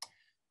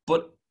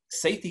 but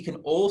safety can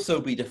also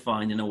be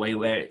defined in a way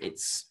where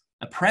it's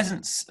a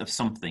presence of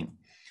something.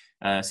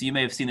 So you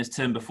may have seen this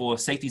term before.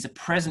 Safety is a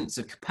presence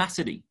of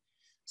capacity.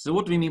 So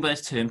what do we mean by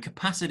this term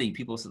capacity?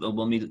 People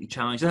will immediately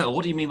challenge that.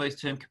 What do you mean by this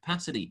term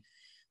capacity?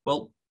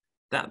 Well,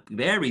 that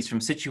varies from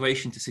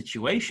situation to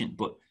situation,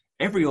 but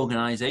every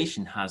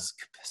organization has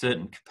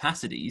certain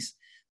capacities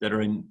that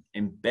are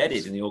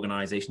embedded in the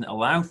organization that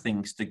allow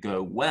things to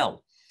go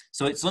well.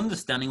 So it's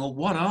understanding, well,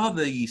 what are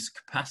these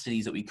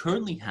capacities that we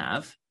currently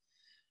have,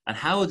 and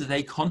how do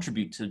they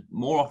contribute to,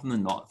 more often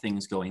than not,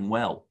 things going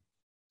well?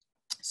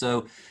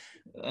 So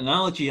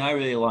analogy I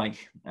really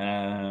like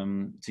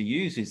to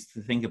use is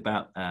to think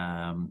about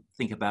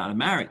a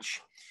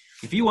marriage.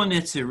 If you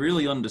wanted to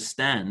really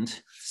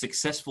understand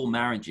successful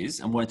marriages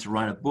and wanted to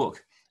write a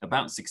book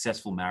about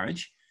successful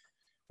marriage,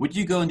 would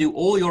you go and do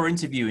all your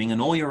interviewing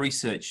and all your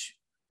research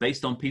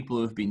based on people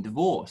who have been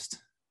divorced?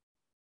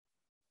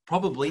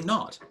 Probably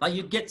not. Like,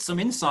 you'd get some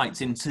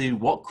insights into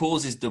what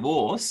causes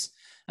divorce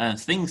and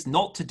things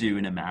not to do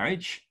in a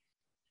marriage,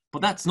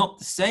 but that's not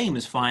the same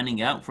as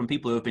finding out from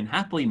people who have been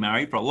happily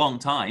married for a long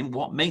time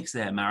what makes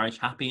their marriage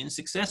happy and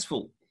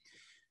successful.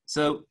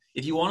 So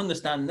if you want to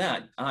understand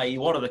that, i.e.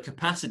 what are the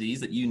capacities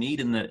that you need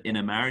in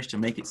a marriage to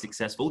make it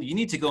successful, you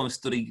need to go and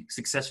study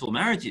successful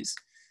marriages,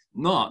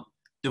 not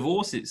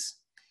divorces.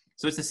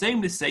 So it's the same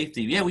with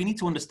safety. Yeah, we need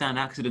to understand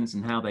accidents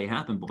and how they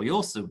happen, but we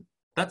also,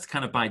 that's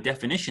kind of by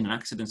definition,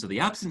 accidents are the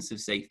absence of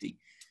safety.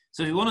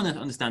 So if we want to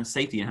understand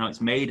safety and how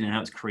it's made and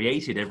how it's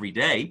created every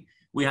day,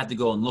 we have to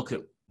go and look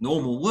at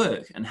normal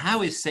work and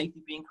how is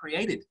safety being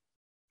created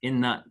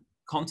in that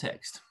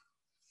context.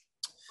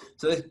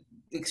 So the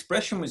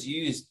expression was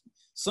used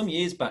some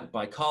years back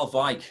by Carl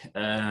Weick,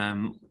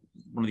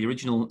 one of the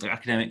original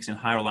academics in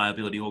high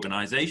reliability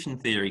organization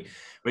theory,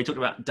 where he talked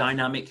about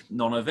dynamic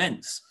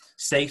non-events,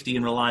 safety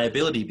and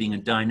reliability being a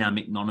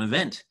dynamic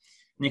non-event.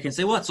 And you can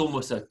say, well, that's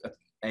almost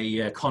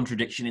a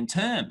contradiction in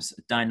terms,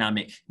 a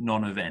dynamic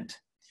non-event.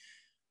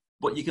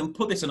 But you can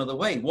put this another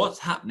way. What's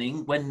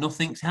happening when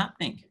nothing's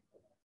happening?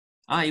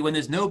 I.e., when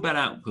there's no bad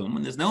outcome,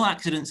 when there's no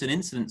accidents and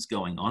incidents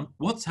going on,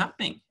 what's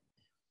happening?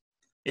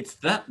 It's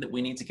that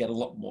we need to get a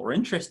lot more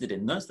interested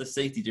in. That's the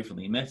Safety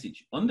Differently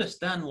message.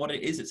 Understand what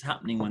it is that's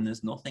happening when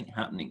there's nothing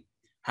happening.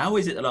 How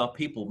is it that our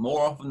people,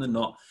 more often than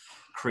not,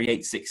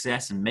 create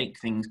success and make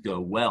things go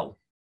well?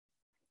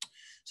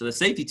 So the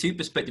Safety 2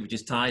 perspective, which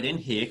is tied in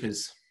here,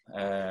 because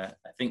I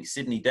think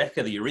Sidney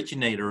Dekker, the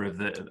originator of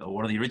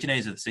one of the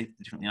originators of the Safety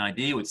Differently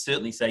idea, would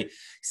certainly say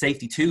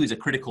Safety 2 is a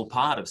critical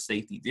part of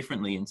Safety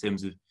Differently in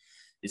terms of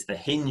it's the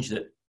hinge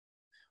that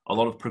a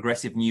lot of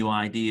progressive new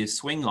ideas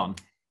swing on.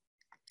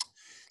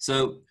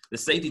 So the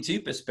Safety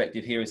 2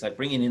 perspective here is like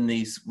bringing in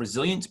these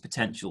resilience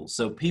potentials.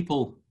 So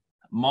people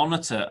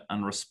monitor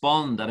and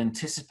respond and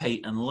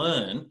anticipate and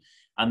learn,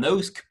 and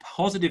those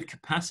positive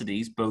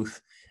capacities,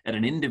 both at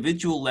an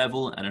individual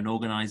level and an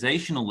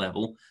organizational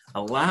level,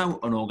 allow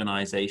an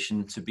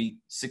organization to be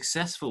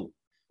successful,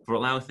 or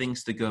allow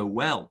things to go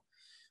well.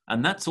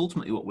 And that's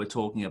ultimately what we're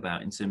talking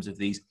about in terms of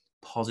these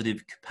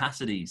positive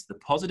capacities. The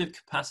positive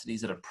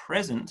capacities that are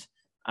present,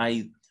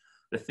 i.e.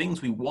 the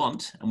things we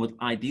want and would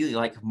ideally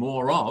like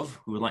more of,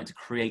 we would like to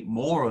create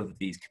more of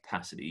these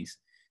capacities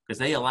because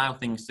they allow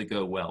things to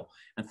go well.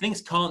 And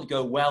things can't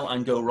go well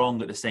and go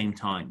wrong at the same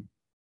time.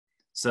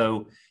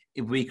 So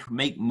if we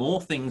make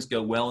more things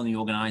go well in the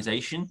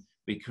organization,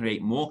 we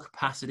create more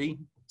capacity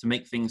to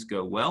make things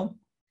go well,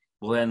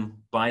 well then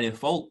by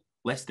default,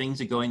 less things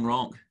are going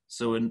wrong.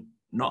 So we're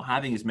not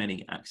having as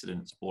many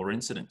accidents or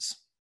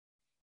incidents.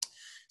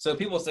 So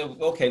people say,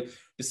 okay,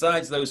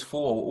 besides those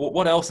four,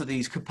 what else are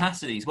these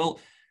capacities? Well,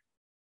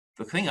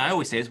 the thing I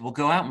always say is, well,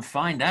 go out and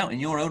find out in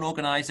your own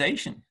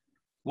organization.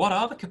 What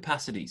are the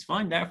capacities?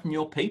 Find out from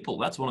your people.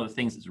 That's one of the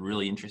things that's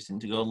really interesting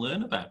to go and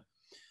learn about.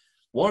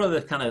 What are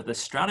the kind of the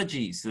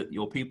strategies that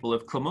your people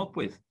have come up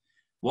with?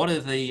 What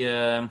are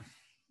the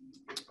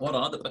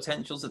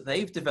potentials that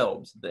they've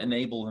developed that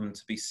enable them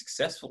to be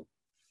successful?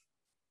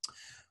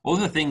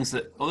 Other things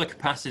that, other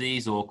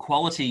capacities or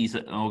qualities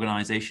that an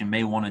organization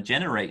may want to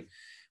generate,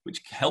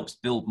 which helps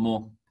build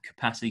more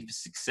capacity for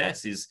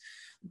success, is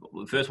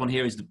the first one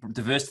here is the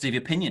diversity of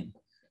opinion,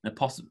 the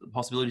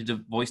possibility to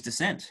voice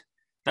dissent.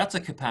 That's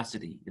a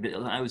capacity. It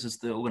allows us,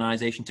 the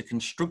organization, to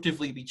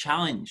constructively be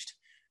challenged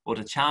or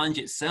to challenge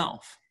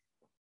itself.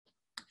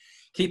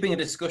 Keeping a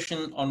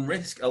discussion on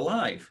risk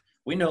alive.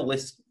 We know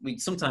this,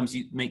 sometimes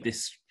you make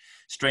this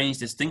strange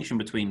distinction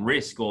between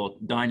risk or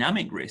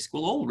dynamic risk.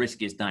 Well, all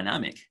risk is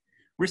dynamic.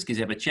 Risk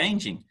is ever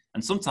changing.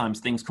 And sometimes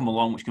things come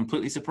along which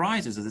completely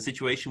surprise us, as the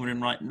situation we're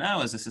in right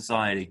now as a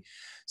society.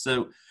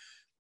 So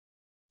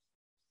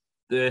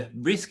the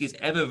risk is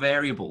ever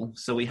variable.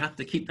 So we have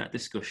to keep that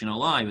discussion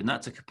alive, and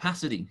that's a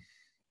capacity.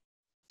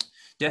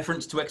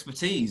 Deference to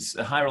expertise,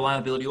 a high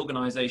reliability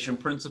organization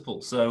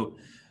principle. So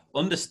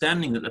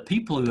understanding that the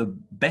people who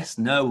best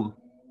know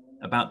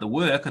about the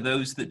work are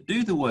those that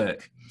do the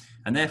work.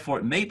 And therefore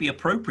it may be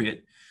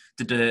appropriate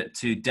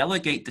to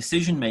delegate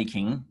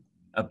decision-making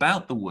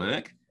about the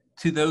work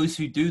to those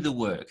who do the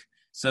work.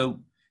 So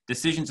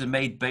decisions are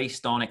made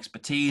based on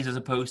expertise as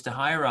opposed to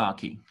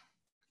hierarchy.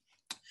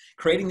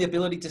 Creating the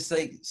ability to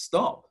say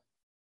stop,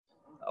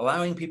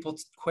 allowing people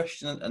to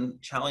question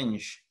and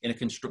challenge in a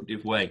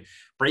constructive way,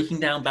 breaking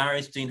down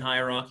barriers between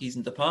hierarchies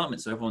and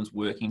departments so everyone's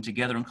working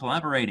together and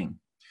collaborating.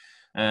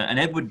 And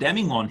Edward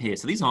Deming on here,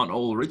 so these aren't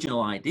all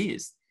original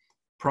ideas.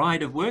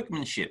 Pride of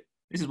workmanship,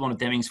 This is one of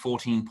Deming's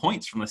 14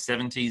 points from the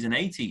 70s and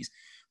 80s.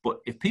 But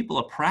if people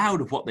are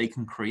proud of what they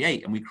can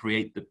create, and we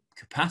create the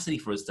capacity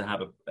for us to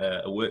have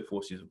a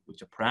workforce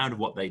which are proud of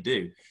what they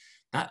do,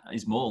 that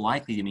is more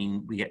likely to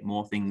mean we get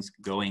more things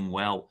going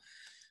well.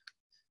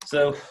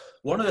 So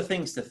one of the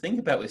things to think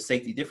about with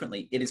Safety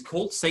Differently, it is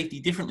called Safety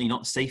Differently,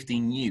 not Safety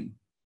New.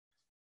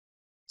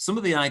 Some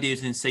of the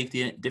ideas in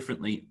Safety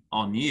Differently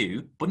are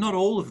new, but not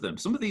all of them.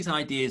 Some of these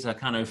ideas are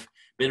kind of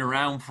been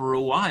around for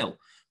a while,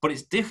 but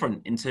it's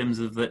different in terms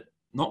of that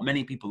not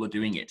many people are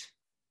doing it.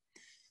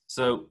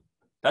 So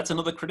that's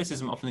another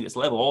criticism often gets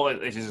leveled. Oh,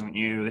 this isn't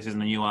new, this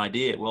isn't a new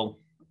idea. Well,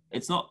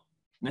 it's not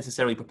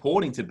necessarily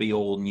purporting to be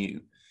all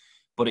new,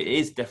 but it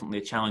is definitely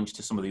a challenge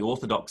to some of the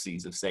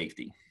orthodoxies of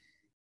safety.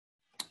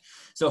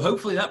 So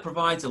hopefully that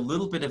provides a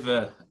little bit of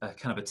a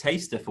kind of a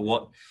taster for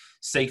what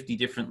Safety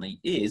Differently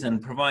is,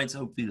 and provides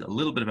hopefully a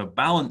little bit of a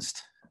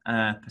balanced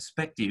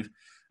perspective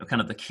of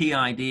kind of the key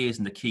ideas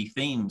and the key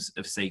themes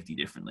of Safety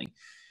Differently.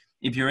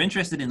 If you're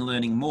interested in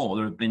learning more,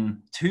 there have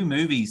been 2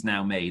 movies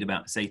now made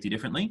about Safety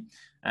Differently.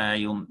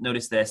 You'll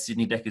notice there's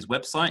Sidney Decker's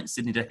website,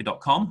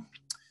 sydneydecker.com,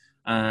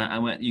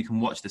 and where you can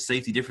watch the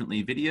Safety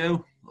Differently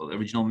video, or the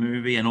original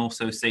movie, and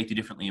also Safety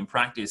Differently in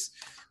Practice,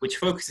 which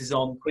focuses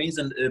on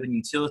Queensland urban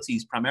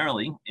utilities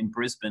primarily in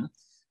Brisbane,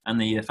 and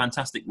the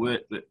fantastic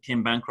work that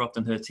Kim Bancroft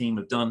and her team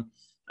have done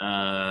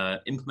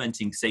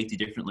implementing Safety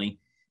Differently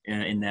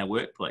in their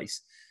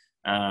workplace.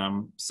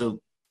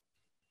 So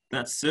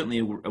that's certainly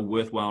a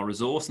worthwhile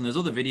resource. And there's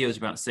other videos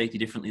about Safety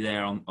Differently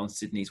there on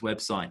Sydney's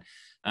website.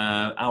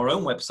 Our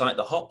own website,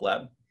 the Hop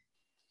Lab,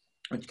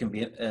 which can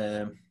be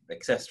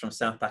accessed from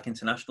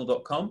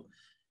southpackinternational.com,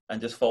 and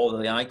just follow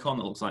the icon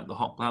that looks like the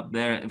Hop Lab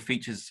there. It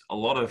features a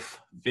lot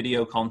of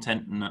video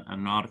content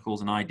and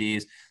articles and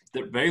ideas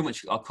that very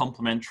much are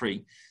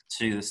complementary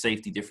to the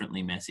Safety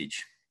Differently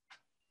message.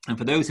 And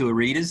for those who are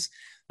readers,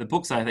 the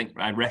books I think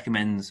I'd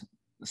recommend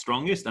the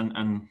strongest, and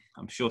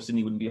I'm sure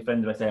Sydney wouldn't be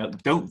offended if I say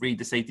don't read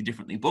the Safety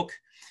Differently book.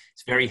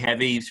 It's very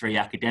heavy, it's very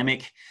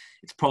academic.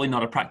 It's probably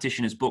not a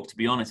practitioner's book, to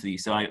be honest with you,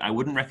 so I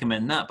wouldn't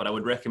recommend that, but I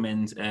would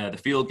recommend The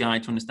Field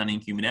Guide to Understanding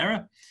Human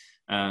Error,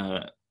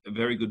 a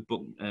very good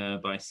book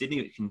by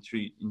Sydney, which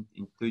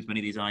includes many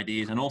of these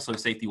ideas, and also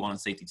Safety 1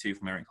 and Safety 2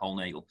 from Eric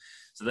Holnagel.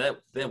 So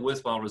they're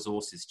worthwhile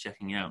resources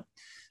checking out.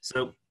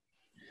 So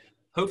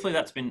hopefully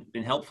that's been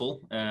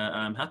helpful.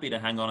 I'm happy to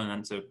hang on and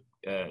answer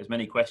as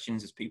many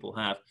questions as people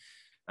have.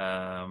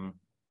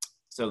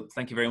 So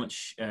thank you very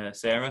much,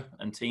 Sarah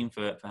and team,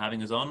 for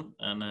having us on,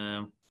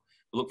 and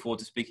we look forward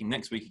to speaking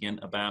next week again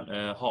about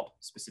HOP,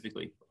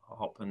 specifically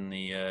HOP and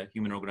the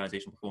Human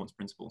Organizational Performance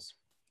Principles.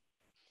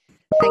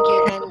 Thank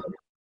you, and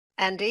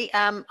Andy.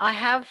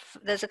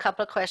 There's a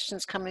couple of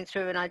questions coming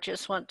through, and I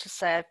just want to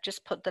say I've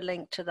just put the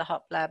link to the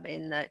HOP Lab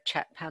in the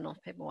chat panel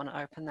if people want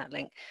to open that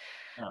link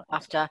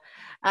after.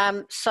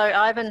 So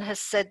Ivan has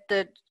said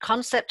the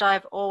concept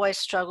I've always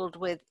struggled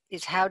with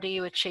is how do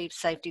you achieve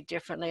safety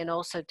differently and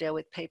also deal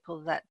with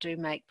people that do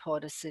make poor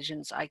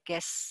decisions. I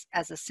guess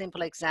as a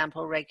simple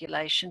example,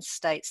 regulation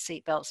states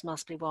seatbelts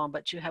must be worn,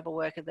 but you have a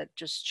worker that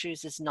just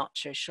chooses not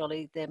to.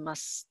 Surely there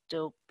must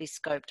still be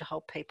scope to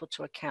hold people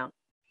to account.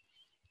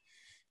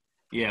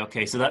 Yeah,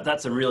 okay, so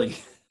that's a really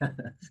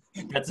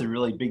that's a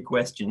really big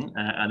question,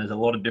 and there's a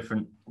lot of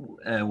different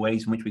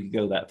ways in which we could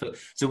go that.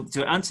 So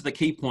to answer the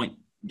key point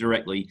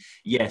directly,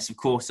 yes, of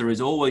course, there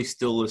is always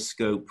still a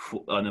scope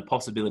and a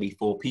possibility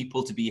for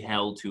people to be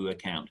held to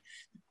account.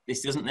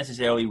 This doesn't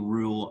necessarily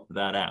rule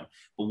that out,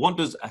 but what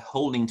does a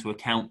holding to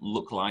account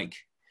look like?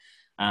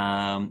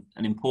 An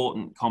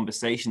important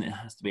conversation that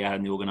has to be had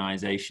in the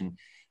organization,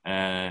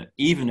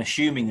 even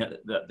assuming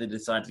that they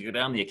decide to go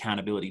down the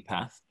accountability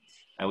path,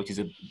 which is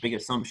a big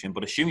assumption,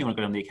 but assuming you want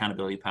to go down the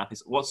accountability path,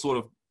 is what sort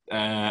of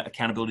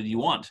accountability do you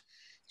want?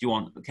 Do you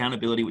want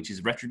accountability which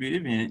is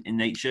retributive in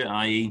nature,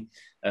 i.e.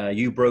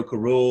 You broke a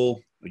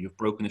rule, or you've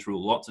broken this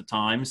rule lots of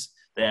times,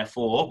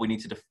 therefore we need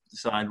to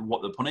decide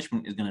what the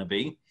punishment is going to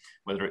be,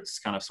 whether it's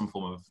kind of some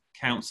form of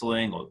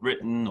counseling or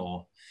written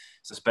or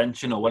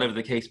suspension or whatever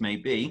the case may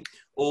be?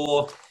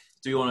 Or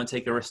do you want to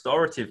take a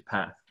restorative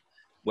path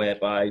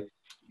whereby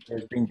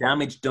there's been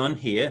damage done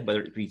here,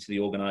 whether it be to the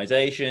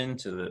organization,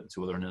 to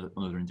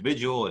another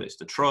individual, or it's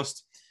the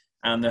trust,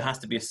 and there has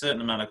to be a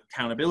certain amount of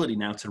accountability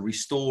now to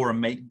restore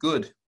and make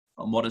good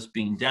on what has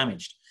been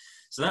damaged.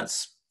 So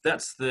that's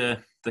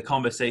the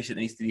conversation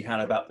that needs to be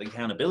had about the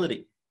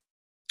accountability.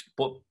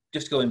 But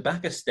just going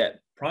back a step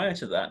prior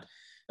to that,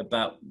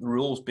 about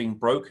rules being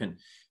broken,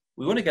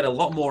 we want to get a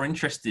lot more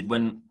interested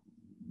when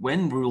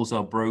rules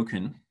are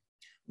broken.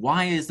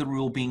 Why is the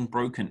rule being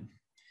broken?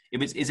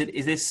 Is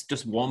this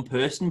just one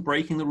person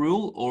breaking the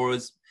rule, or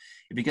if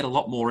you get a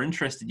lot more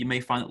interested, you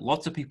may find that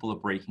lots of people are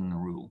breaking the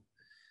rule.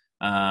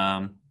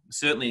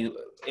 Certainly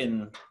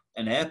in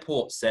an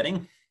airport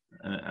setting,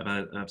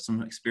 I have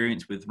some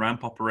experience with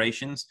ramp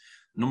operations.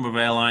 A number of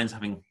airlines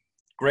having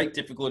great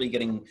difficulty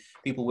getting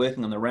people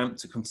working on the ramp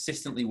to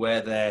consistently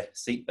wear their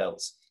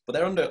seatbelts, but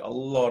they're under a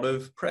lot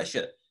of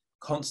pressure,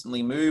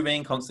 constantly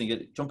moving,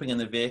 constantly jumping in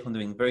the vehicle and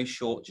doing very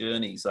short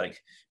journeys,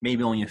 like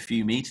maybe only a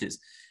few meters.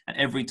 and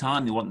every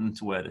time they want them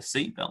to wear the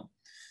seatbelt.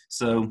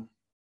 So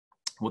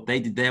what they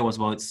did there was,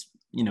 well, it's,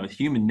 you know,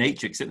 human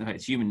nature, except the fact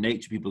it's human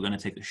nature, people are going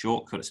to take the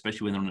shortcut,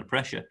 especially when they're under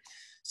pressure.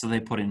 So they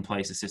put in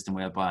place a system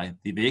whereby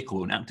the vehicle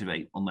won't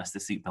activate unless the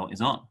seatbelt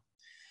is on.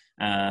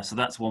 So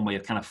that's one way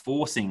of kind of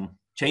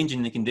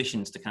changing the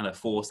conditions to kind of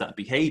force that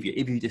behavior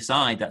if you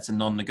decide that's a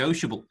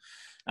non-negotiable.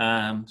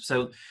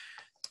 So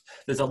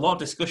there's a lot of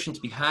discussion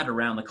to be had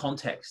around the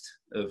context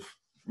of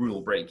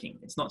rule breaking.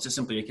 It's not just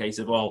simply a case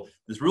of, well,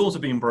 there's rules are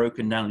being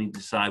broken, now we need to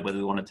decide whether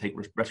we want to take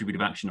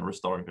retributive action or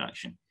restorative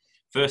action.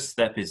 First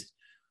step is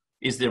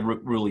the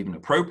rule even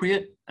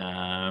appropriate?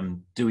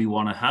 Do we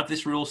want to have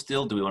this rule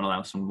still? Do we want to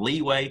allow some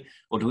leeway?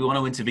 Or do we want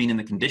to intervene in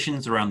the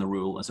conditions around the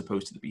rule as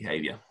opposed to the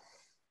behavior?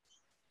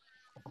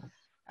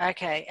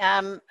 Okay.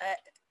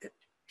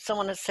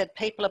 Someone has said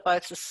people are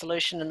both the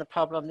solution and the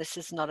problem. This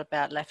is not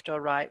about left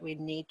or right. We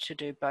need to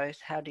do both.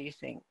 How do you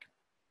think?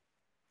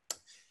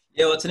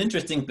 Yeah, well, it's an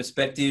interesting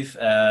perspective.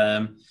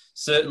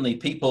 Certainly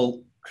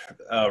people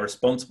are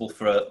responsible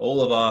for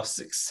all of our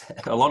success,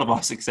 a lot of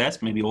our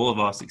success, maybe all of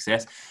our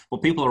success,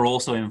 but people are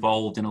also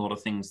involved in a lot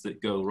of things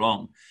that go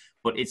wrong.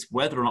 But it's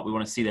whether or not we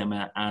want to see them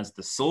as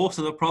the source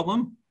of the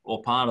problem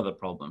or part of the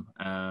problem.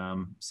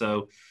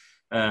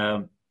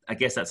 I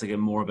guess that's again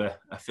more of a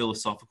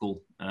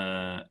philosophical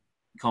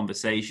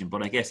conversation,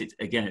 but I guess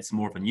it's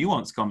more of a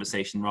nuanced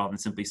conversation rather than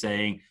simply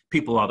saying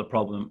people are the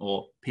problem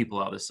or people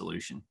are the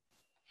solution.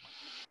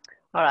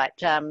 All right,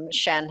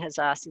 Shan has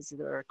asked, is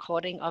there a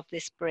recording of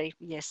this brief?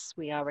 Yes,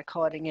 we are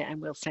recording it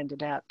and we'll send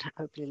it out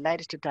hopefully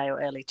later today or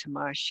early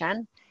tomorrow,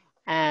 Shan.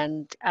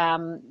 And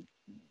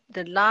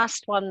the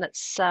last one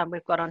that's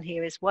we've got on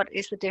here is, what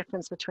is the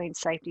difference between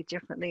Safety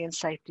Differently and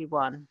Safety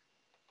One?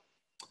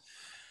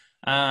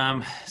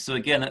 So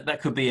again, that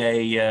could be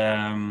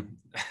a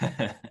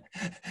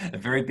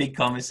very big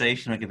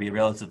conversation, or it could be a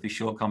relatively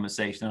short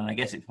conversation, and I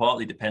guess it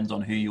partly depends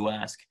on who you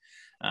ask.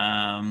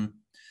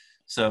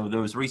 So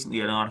there was recently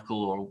an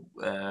article or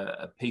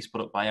a piece put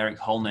up by Eric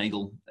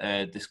Hollnagel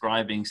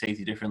describing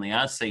Safety Differently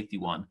as Safety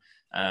One.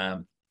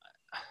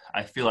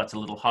 I feel that's a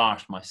little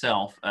harsh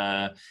myself.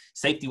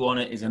 Safety One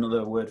is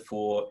another word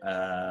for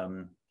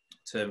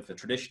term for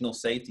traditional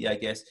safety, I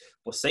guess,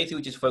 but safety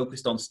which is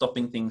focused on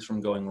stopping things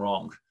from going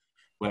wrong,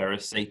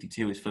 whereas Safety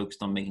Two is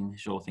focused on making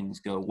sure things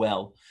go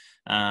well.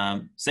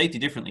 Safety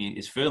Differently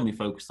is firmly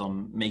focused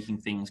on making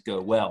things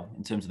go well.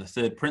 In terms of the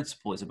third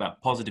principle, it's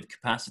about positive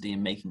capacity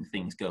and making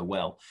things go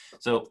well.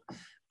 So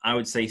I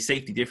would say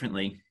Safety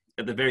Differently,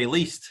 at the very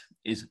least,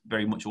 is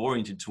very much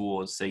oriented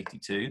towards Safety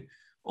Two,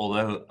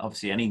 although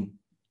obviously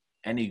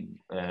any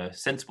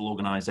sensible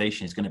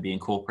organization is going to be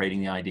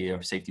incorporating the idea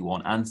of Safety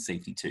One and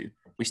Safety Two.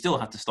 We still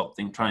have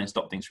to try and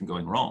stop things from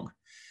going wrong,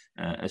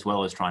 as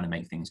well as trying to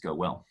make things go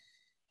well.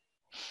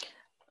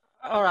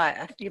 All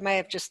right, you may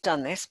have just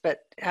done this, but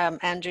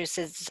Andrew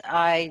says,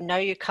 I know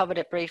you covered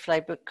it briefly,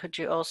 but could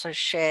you also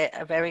share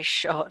a very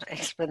short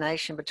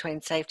explanation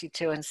between Safety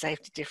Two and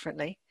Safety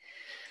Differently?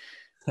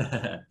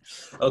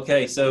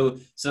 Okay, so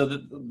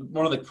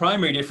one of the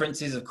primary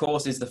differences, of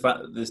course, is the fact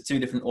that there's two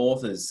different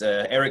authors.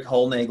 Eric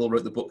Hollnagel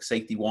wrote the book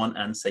Safety One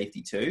and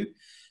Safety Two,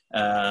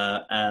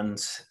 and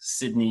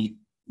Sidney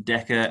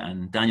Dekker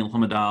and Daniel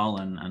Hummerdahl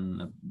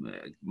and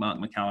Mark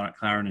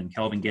McLaren and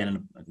Kelvin Genn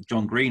and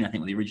John Green, I think,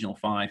 were the original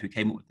five who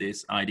came up with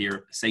this idea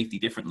of Safety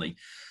Differently.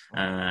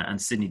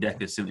 And Sidney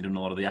Dekker has certainly done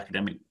a lot of the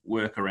academic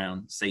work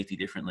around Safety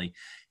Differently.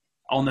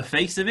 On the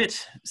face of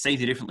it,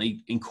 Safety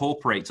Differently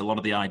incorporates a lot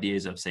of the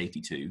ideas of Safety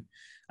Two.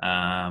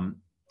 And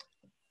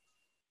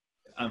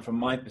from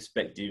my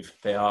perspective,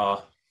 they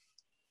are,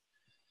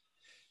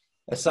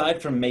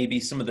 aside from maybe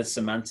some of the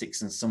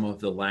semantics and some of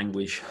the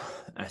language,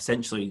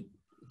 essentially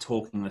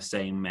talking the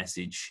same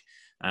message.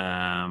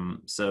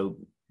 So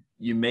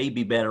you may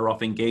be better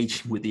off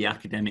engaging with the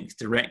academics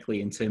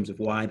directly in terms of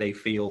why they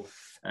feel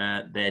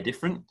they're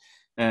different.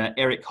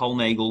 Eric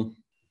Hollnagel,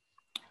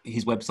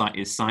 his website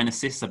is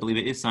Synesis, I believe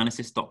it is,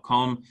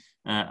 synesis.com,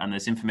 and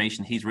there's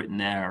information he's written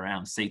there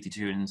around Safety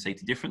Two and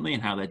Safety Differently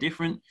and how they're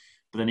different.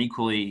 But then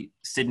equally,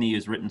 Sidney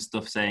has written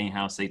stuff saying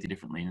how Safety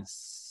Differently and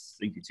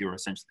Safety Two are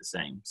essentially the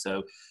same.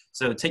 So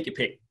take your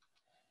pick.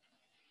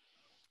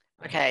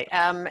 Okay,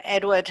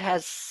 Edward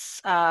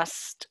has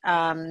asked,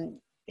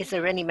 is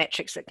there any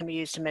metrics that can be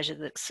used to measure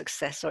the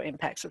success or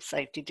impacts of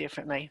Safety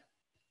Differently?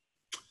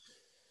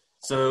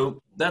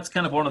 So that's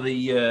kind of one of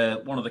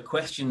the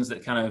questions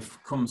that kind of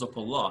comes up a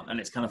lot, and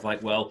it's kind of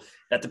like, well,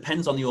 that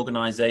depends on the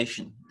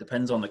organization,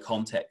 depends on the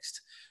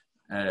context.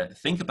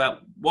 Think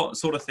about what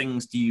sort of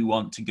things do you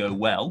want to go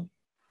well,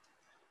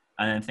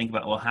 and then think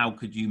about, well, how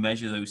could you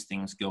measure those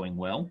things going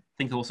well?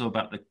 Think also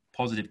about the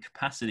positive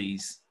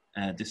capacities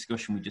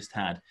discussion we just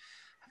had.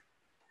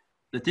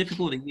 The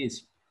difficulty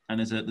is, and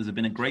there's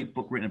been a great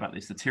book written about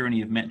this, The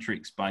Tyranny of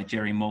Metrics by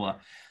Jerry Muller.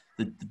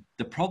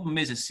 The problem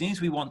is, as soon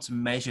as we want to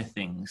measure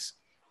things,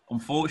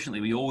 unfortunately,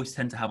 we always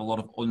tend to have a lot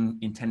of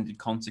unintended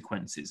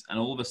consequences. And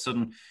all of a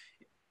sudden,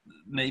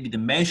 maybe the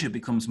measure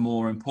becomes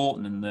more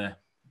important than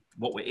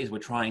what it is we're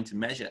trying to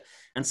measure.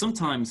 And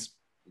sometimes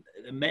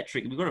a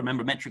metric, we've got to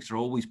remember metrics are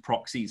always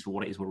proxies for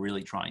what it is we're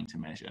really trying to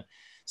measure.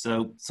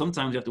 So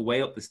sometimes we have to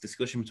weigh up this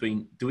discussion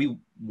between, do we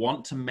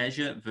want to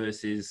measure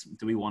versus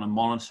do we want to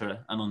monitor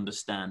and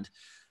understand?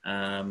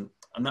 And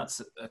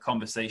that's a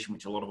conversation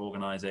which a lot of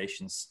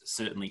organizations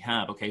certainly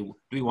have. Okay, do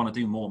we want to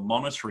do more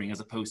monitoring as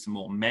opposed to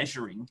more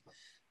measuring?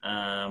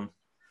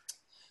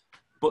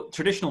 But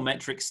traditional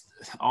metrics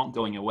aren't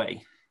going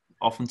away.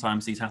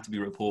 Oftentimes these have to be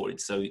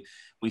reported. So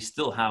we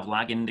still have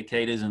lag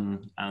indicators,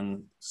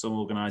 and some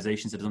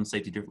organizations that have done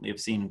safety differently have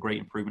seen great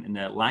improvement in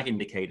their lag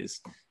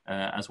indicators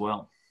as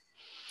well.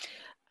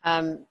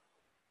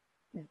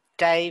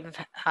 Dave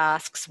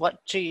asks,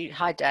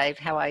 hi Dave,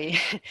 how are you?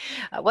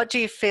 What do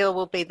you feel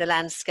will be the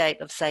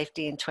landscape of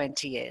safety in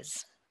 20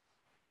 years?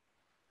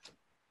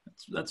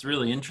 That's a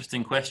really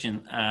interesting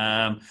question.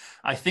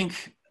 I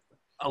think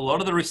a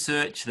lot of the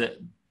research that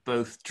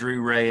both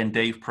Drew Ray and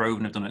Dave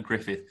Proven have done at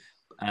Griffith,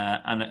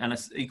 and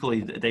it's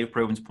equally Dave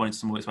Proven's points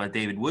some works by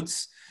David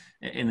Woods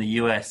in the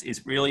US,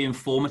 is really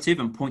informative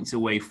and points a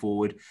way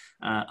forward.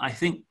 I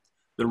think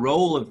the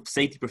role of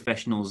safety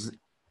professionals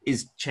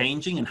is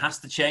changing and has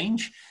to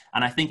change.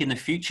 And I think in the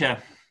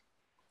future,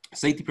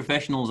 safety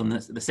professionals and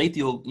the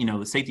safety,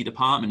 the safety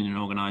department in an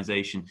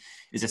organization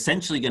is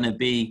essentially going to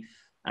be,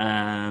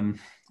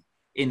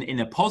 in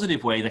a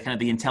positive way, the kind of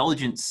the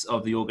intelligence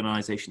of the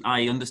organization,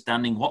 i.e.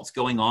 understanding what's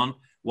going on,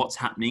 what's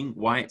happening,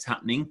 why it's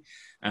happening.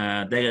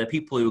 They are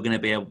people who are going to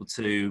be able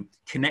to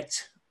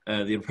connect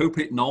the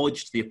appropriate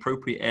knowledge to the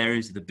appropriate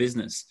areas of the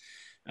business.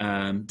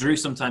 Drew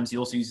sometimes he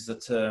also uses the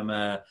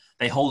term,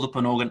 they hold up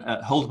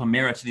a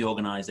mirror to the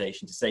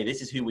organization to say,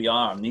 this is who we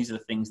are and these are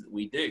the things that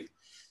we do.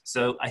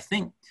 So I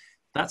think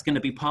that's going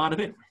to be part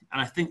of it.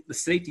 And I think the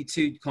safety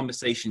 2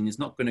 conversation is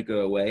not going to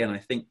go away. And I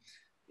think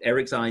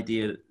Eric's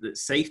idea that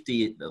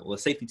safety, or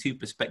the safety 2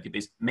 perspective,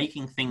 is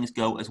making things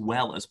go as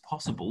well as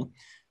possible.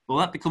 Well,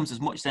 that becomes as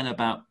much then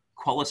about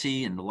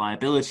quality and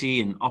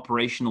reliability and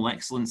operational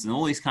excellence and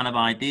all these kind of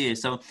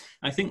ideas. So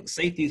I think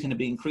safety is going to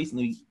be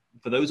increasingly,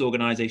 for those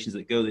organizations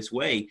that go this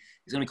way,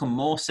 is going to become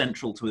more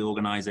central to the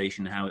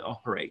organization and how it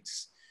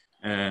operates,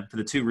 for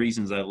the 2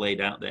 reasons I've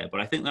laid out there.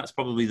 But I think that's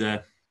probably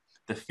the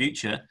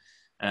future,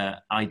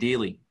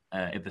 ideally,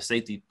 if the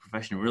safety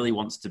professional really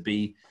wants to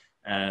be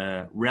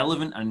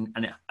relevant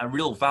and a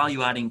real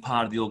value-adding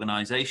part of the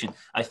organization.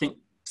 I think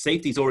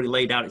safety's already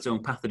laid out its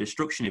own path of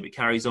destruction if it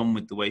carries on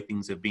with the way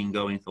things have been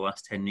going for the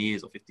last 10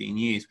 years or 15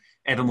 years,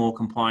 ever more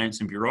compliance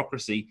and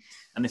bureaucracy,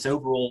 and this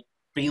overall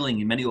feeling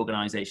in many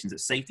organizations that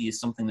safety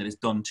is something that is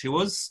done to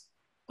us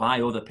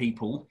by other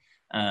people,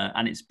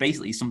 and it's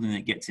basically something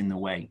that gets in the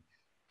way.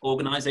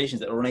 Organizations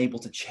that are unable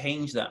to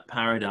change that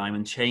paradigm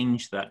and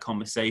change that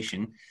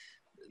conversation,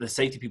 the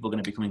safety people are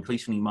going to become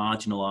increasingly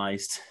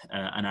marginalized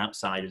and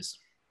outsiders.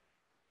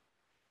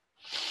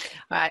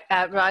 All right,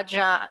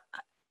 Raja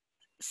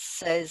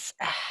says,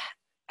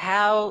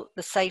 how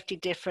the safety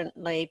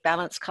differently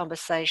balance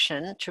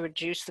conversation to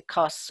reduce the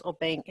costs or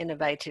being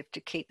innovative to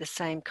keep the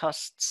same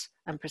costs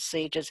and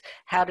procedures,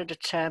 how to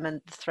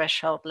determine the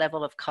threshold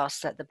level of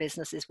costs that the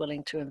business is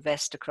willing to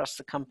invest across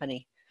the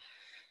company.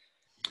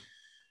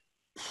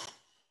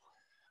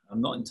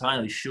 I'm not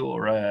entirely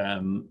sure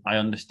I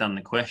understand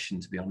the question,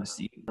 to be honest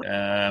with you.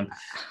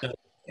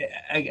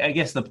 I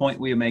guess the point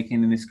we're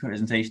making in this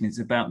presentation is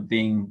about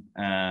being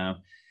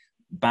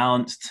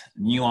balanced,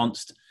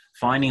 nuanced,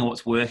 finding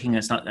what's working.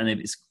 It's not, and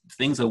if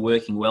things are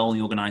working well in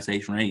the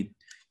organization, right?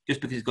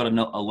 Just because it's got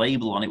a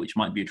label on it, which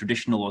might be a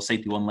traditional or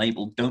safety 1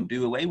 label, don't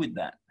do away with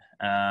that.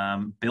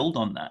 Build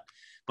on that.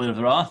 But if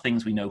there are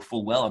things we know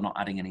full well are not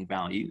adding any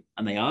value,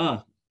 and they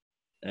are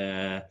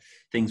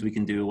things we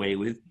can do away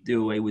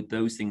with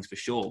those things for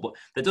sure. But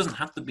there doesn't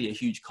have to be a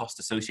huge cost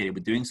associated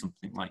with doing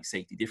something like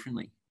safety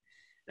differently.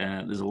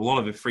 There's a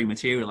lot of free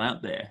material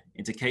out there.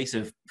 It's a case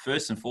of,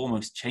 first and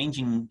foremost,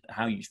 changing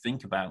how you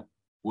think about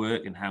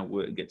work and how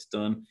work gets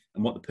done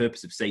and what the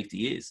purpose of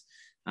safety is.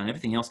 And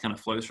everything else kind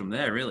of flows from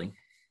there, really.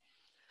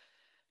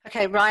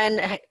 Okay,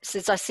 Ryan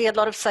says, I see a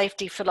lot of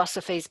safety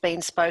philosophies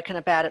being spoken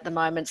about at the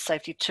moment,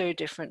 safety 2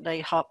 differently,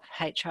 HOP,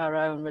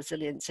 HRO, and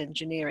resilience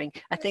engineering.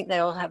 I think they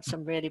all have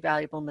some really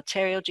valuable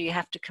material. Do you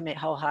have to commit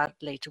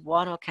wholeheartedly to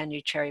one, or can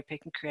you cherry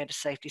pick and create a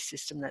safety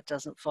system that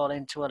doesn't fall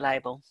into a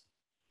label?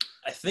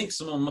 I think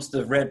someone must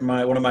have read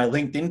one of my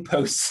LinkedIn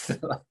posts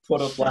that I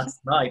put up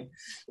last night,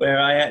 where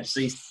I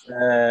actually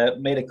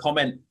made a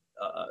comment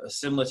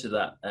similar to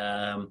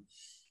that.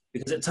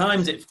 Because at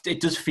times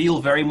it does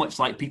feel very much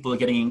like people are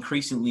getting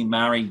increasingly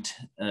married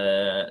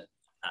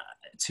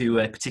to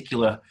a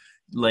particular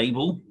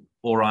label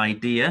or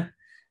idea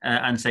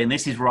and saying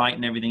this is right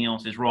and everything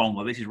else is wrong,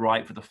 or this is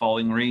right for the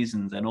following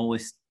reasons and all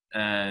this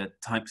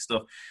type of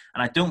stuff.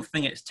 And I don't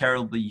think it's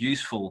terribly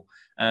useful.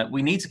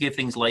 We need to give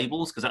things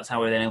labels because that's how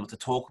we're then able to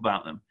talk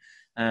about them.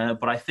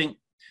 But I think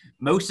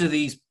most of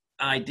these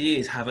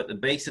ideas have at the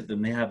base of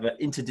them, they have an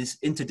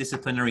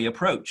interdisciplinary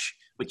approach,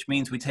 which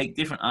means we take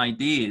different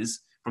ideas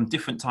from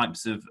different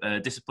types of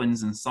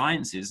disciplines and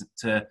sciences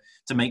to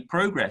make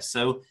progress.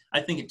 So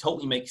I think it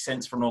totally makes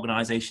sense for an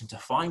organization to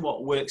find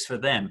what works for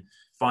them,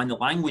 find the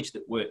language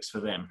that works for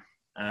them.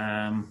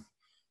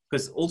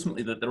 because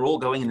ultimately that they're all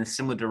going in a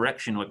similar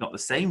direction, or if not the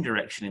same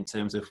direction, in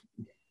terms of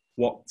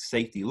what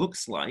safety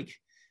looks like.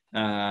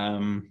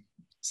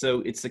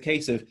 So it's a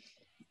case of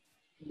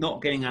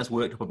not getting as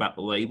worked up about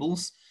the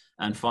labels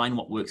and find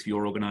what works for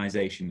your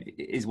organization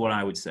is what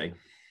I would say.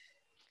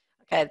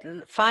 Okay,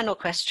 the final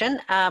question.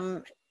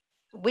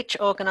 Which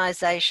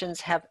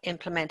organizations have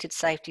implemented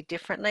safety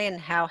differently, and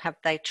how have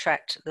they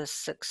tracked the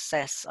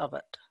success of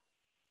it?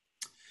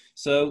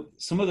 So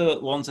some of the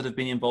ones that have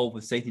been involved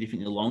with safety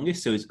differently the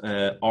longest, so is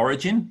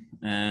Origin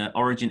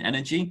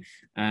Energy,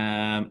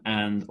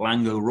 and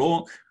Laing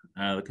O'Rourke,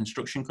 the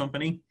construction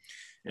company.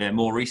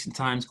 More recent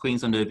times,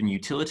 Queensland Urban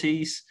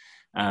Utilities,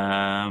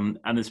 and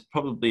there's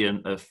probably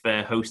a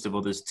fair host of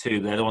others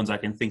too. They're the ones I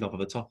can think of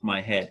the top of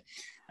my head.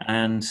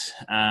 And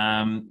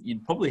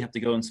you'd probably have to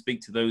go and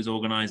speak to those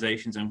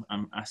organizations and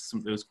ask some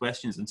of those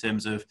questions in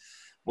terms of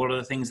what are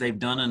the things they've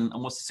done and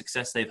what's the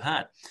success they've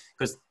had.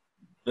 Because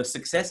the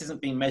success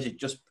isn't being measured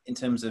just in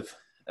terms of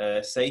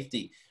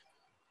safety.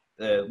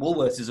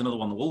 Woolworths is another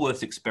one, the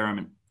Woolworths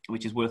experiment,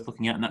 which is worth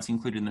looking at, and that's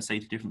included in the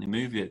Safety Differently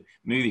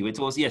movie, which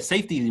was,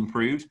 safety is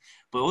improved,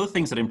 but other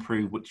things that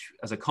improve, which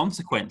as a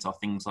consequence are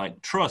things like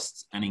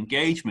trust and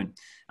engagement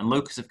and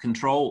locus of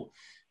control.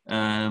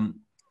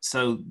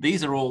 So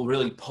these are all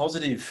really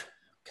positive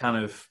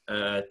kind of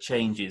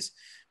changes,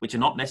 which are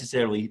not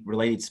necessarily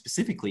related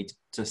specifically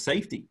to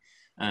safety,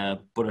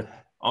 but are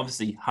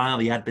obviously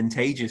highly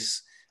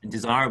advantageous and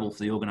desirable for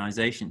the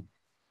organization.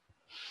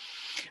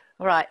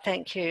 All right,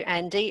 thank you,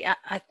 Andy.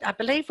 I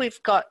believe we've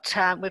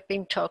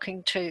been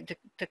talking to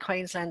the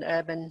Queensland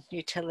Urban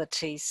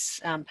Utilities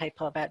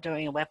people about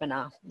doing a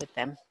webinar with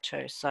them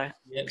too. So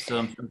yeah,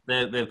 so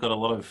they've got a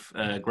lot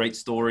of great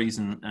stories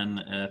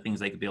and things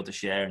they could be able to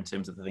share in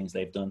terms of the things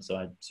they've done. So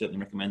I certainly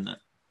recommend that.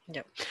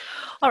 Yep.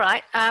 All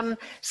right.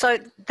 So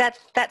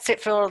that's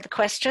it for all of the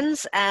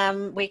questions.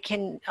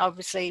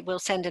 We'll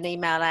send an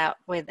email out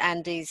with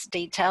Andy's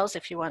details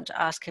if you want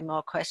to ask him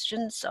more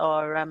questions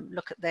or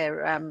look at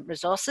their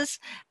resources,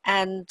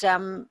 and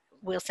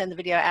we'll send the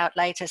video out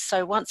later.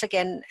 So once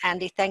again,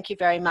 Andy, thank you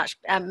very much.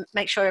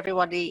 Make sure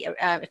everybody,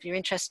 if you're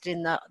interested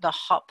in the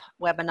HOP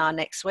webinar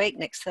next week,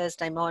 next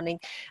Thursday morning,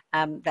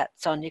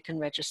 that's on. You can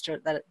register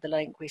at the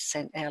link we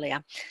sent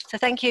earlier. So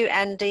thank you,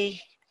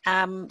 Andy.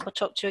 We'll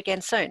talk to you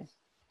again soon.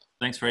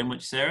 Thanks very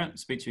much, Sarah.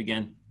 Speak to you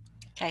again.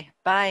 Okay,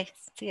 bye.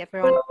 See you,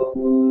 everyone.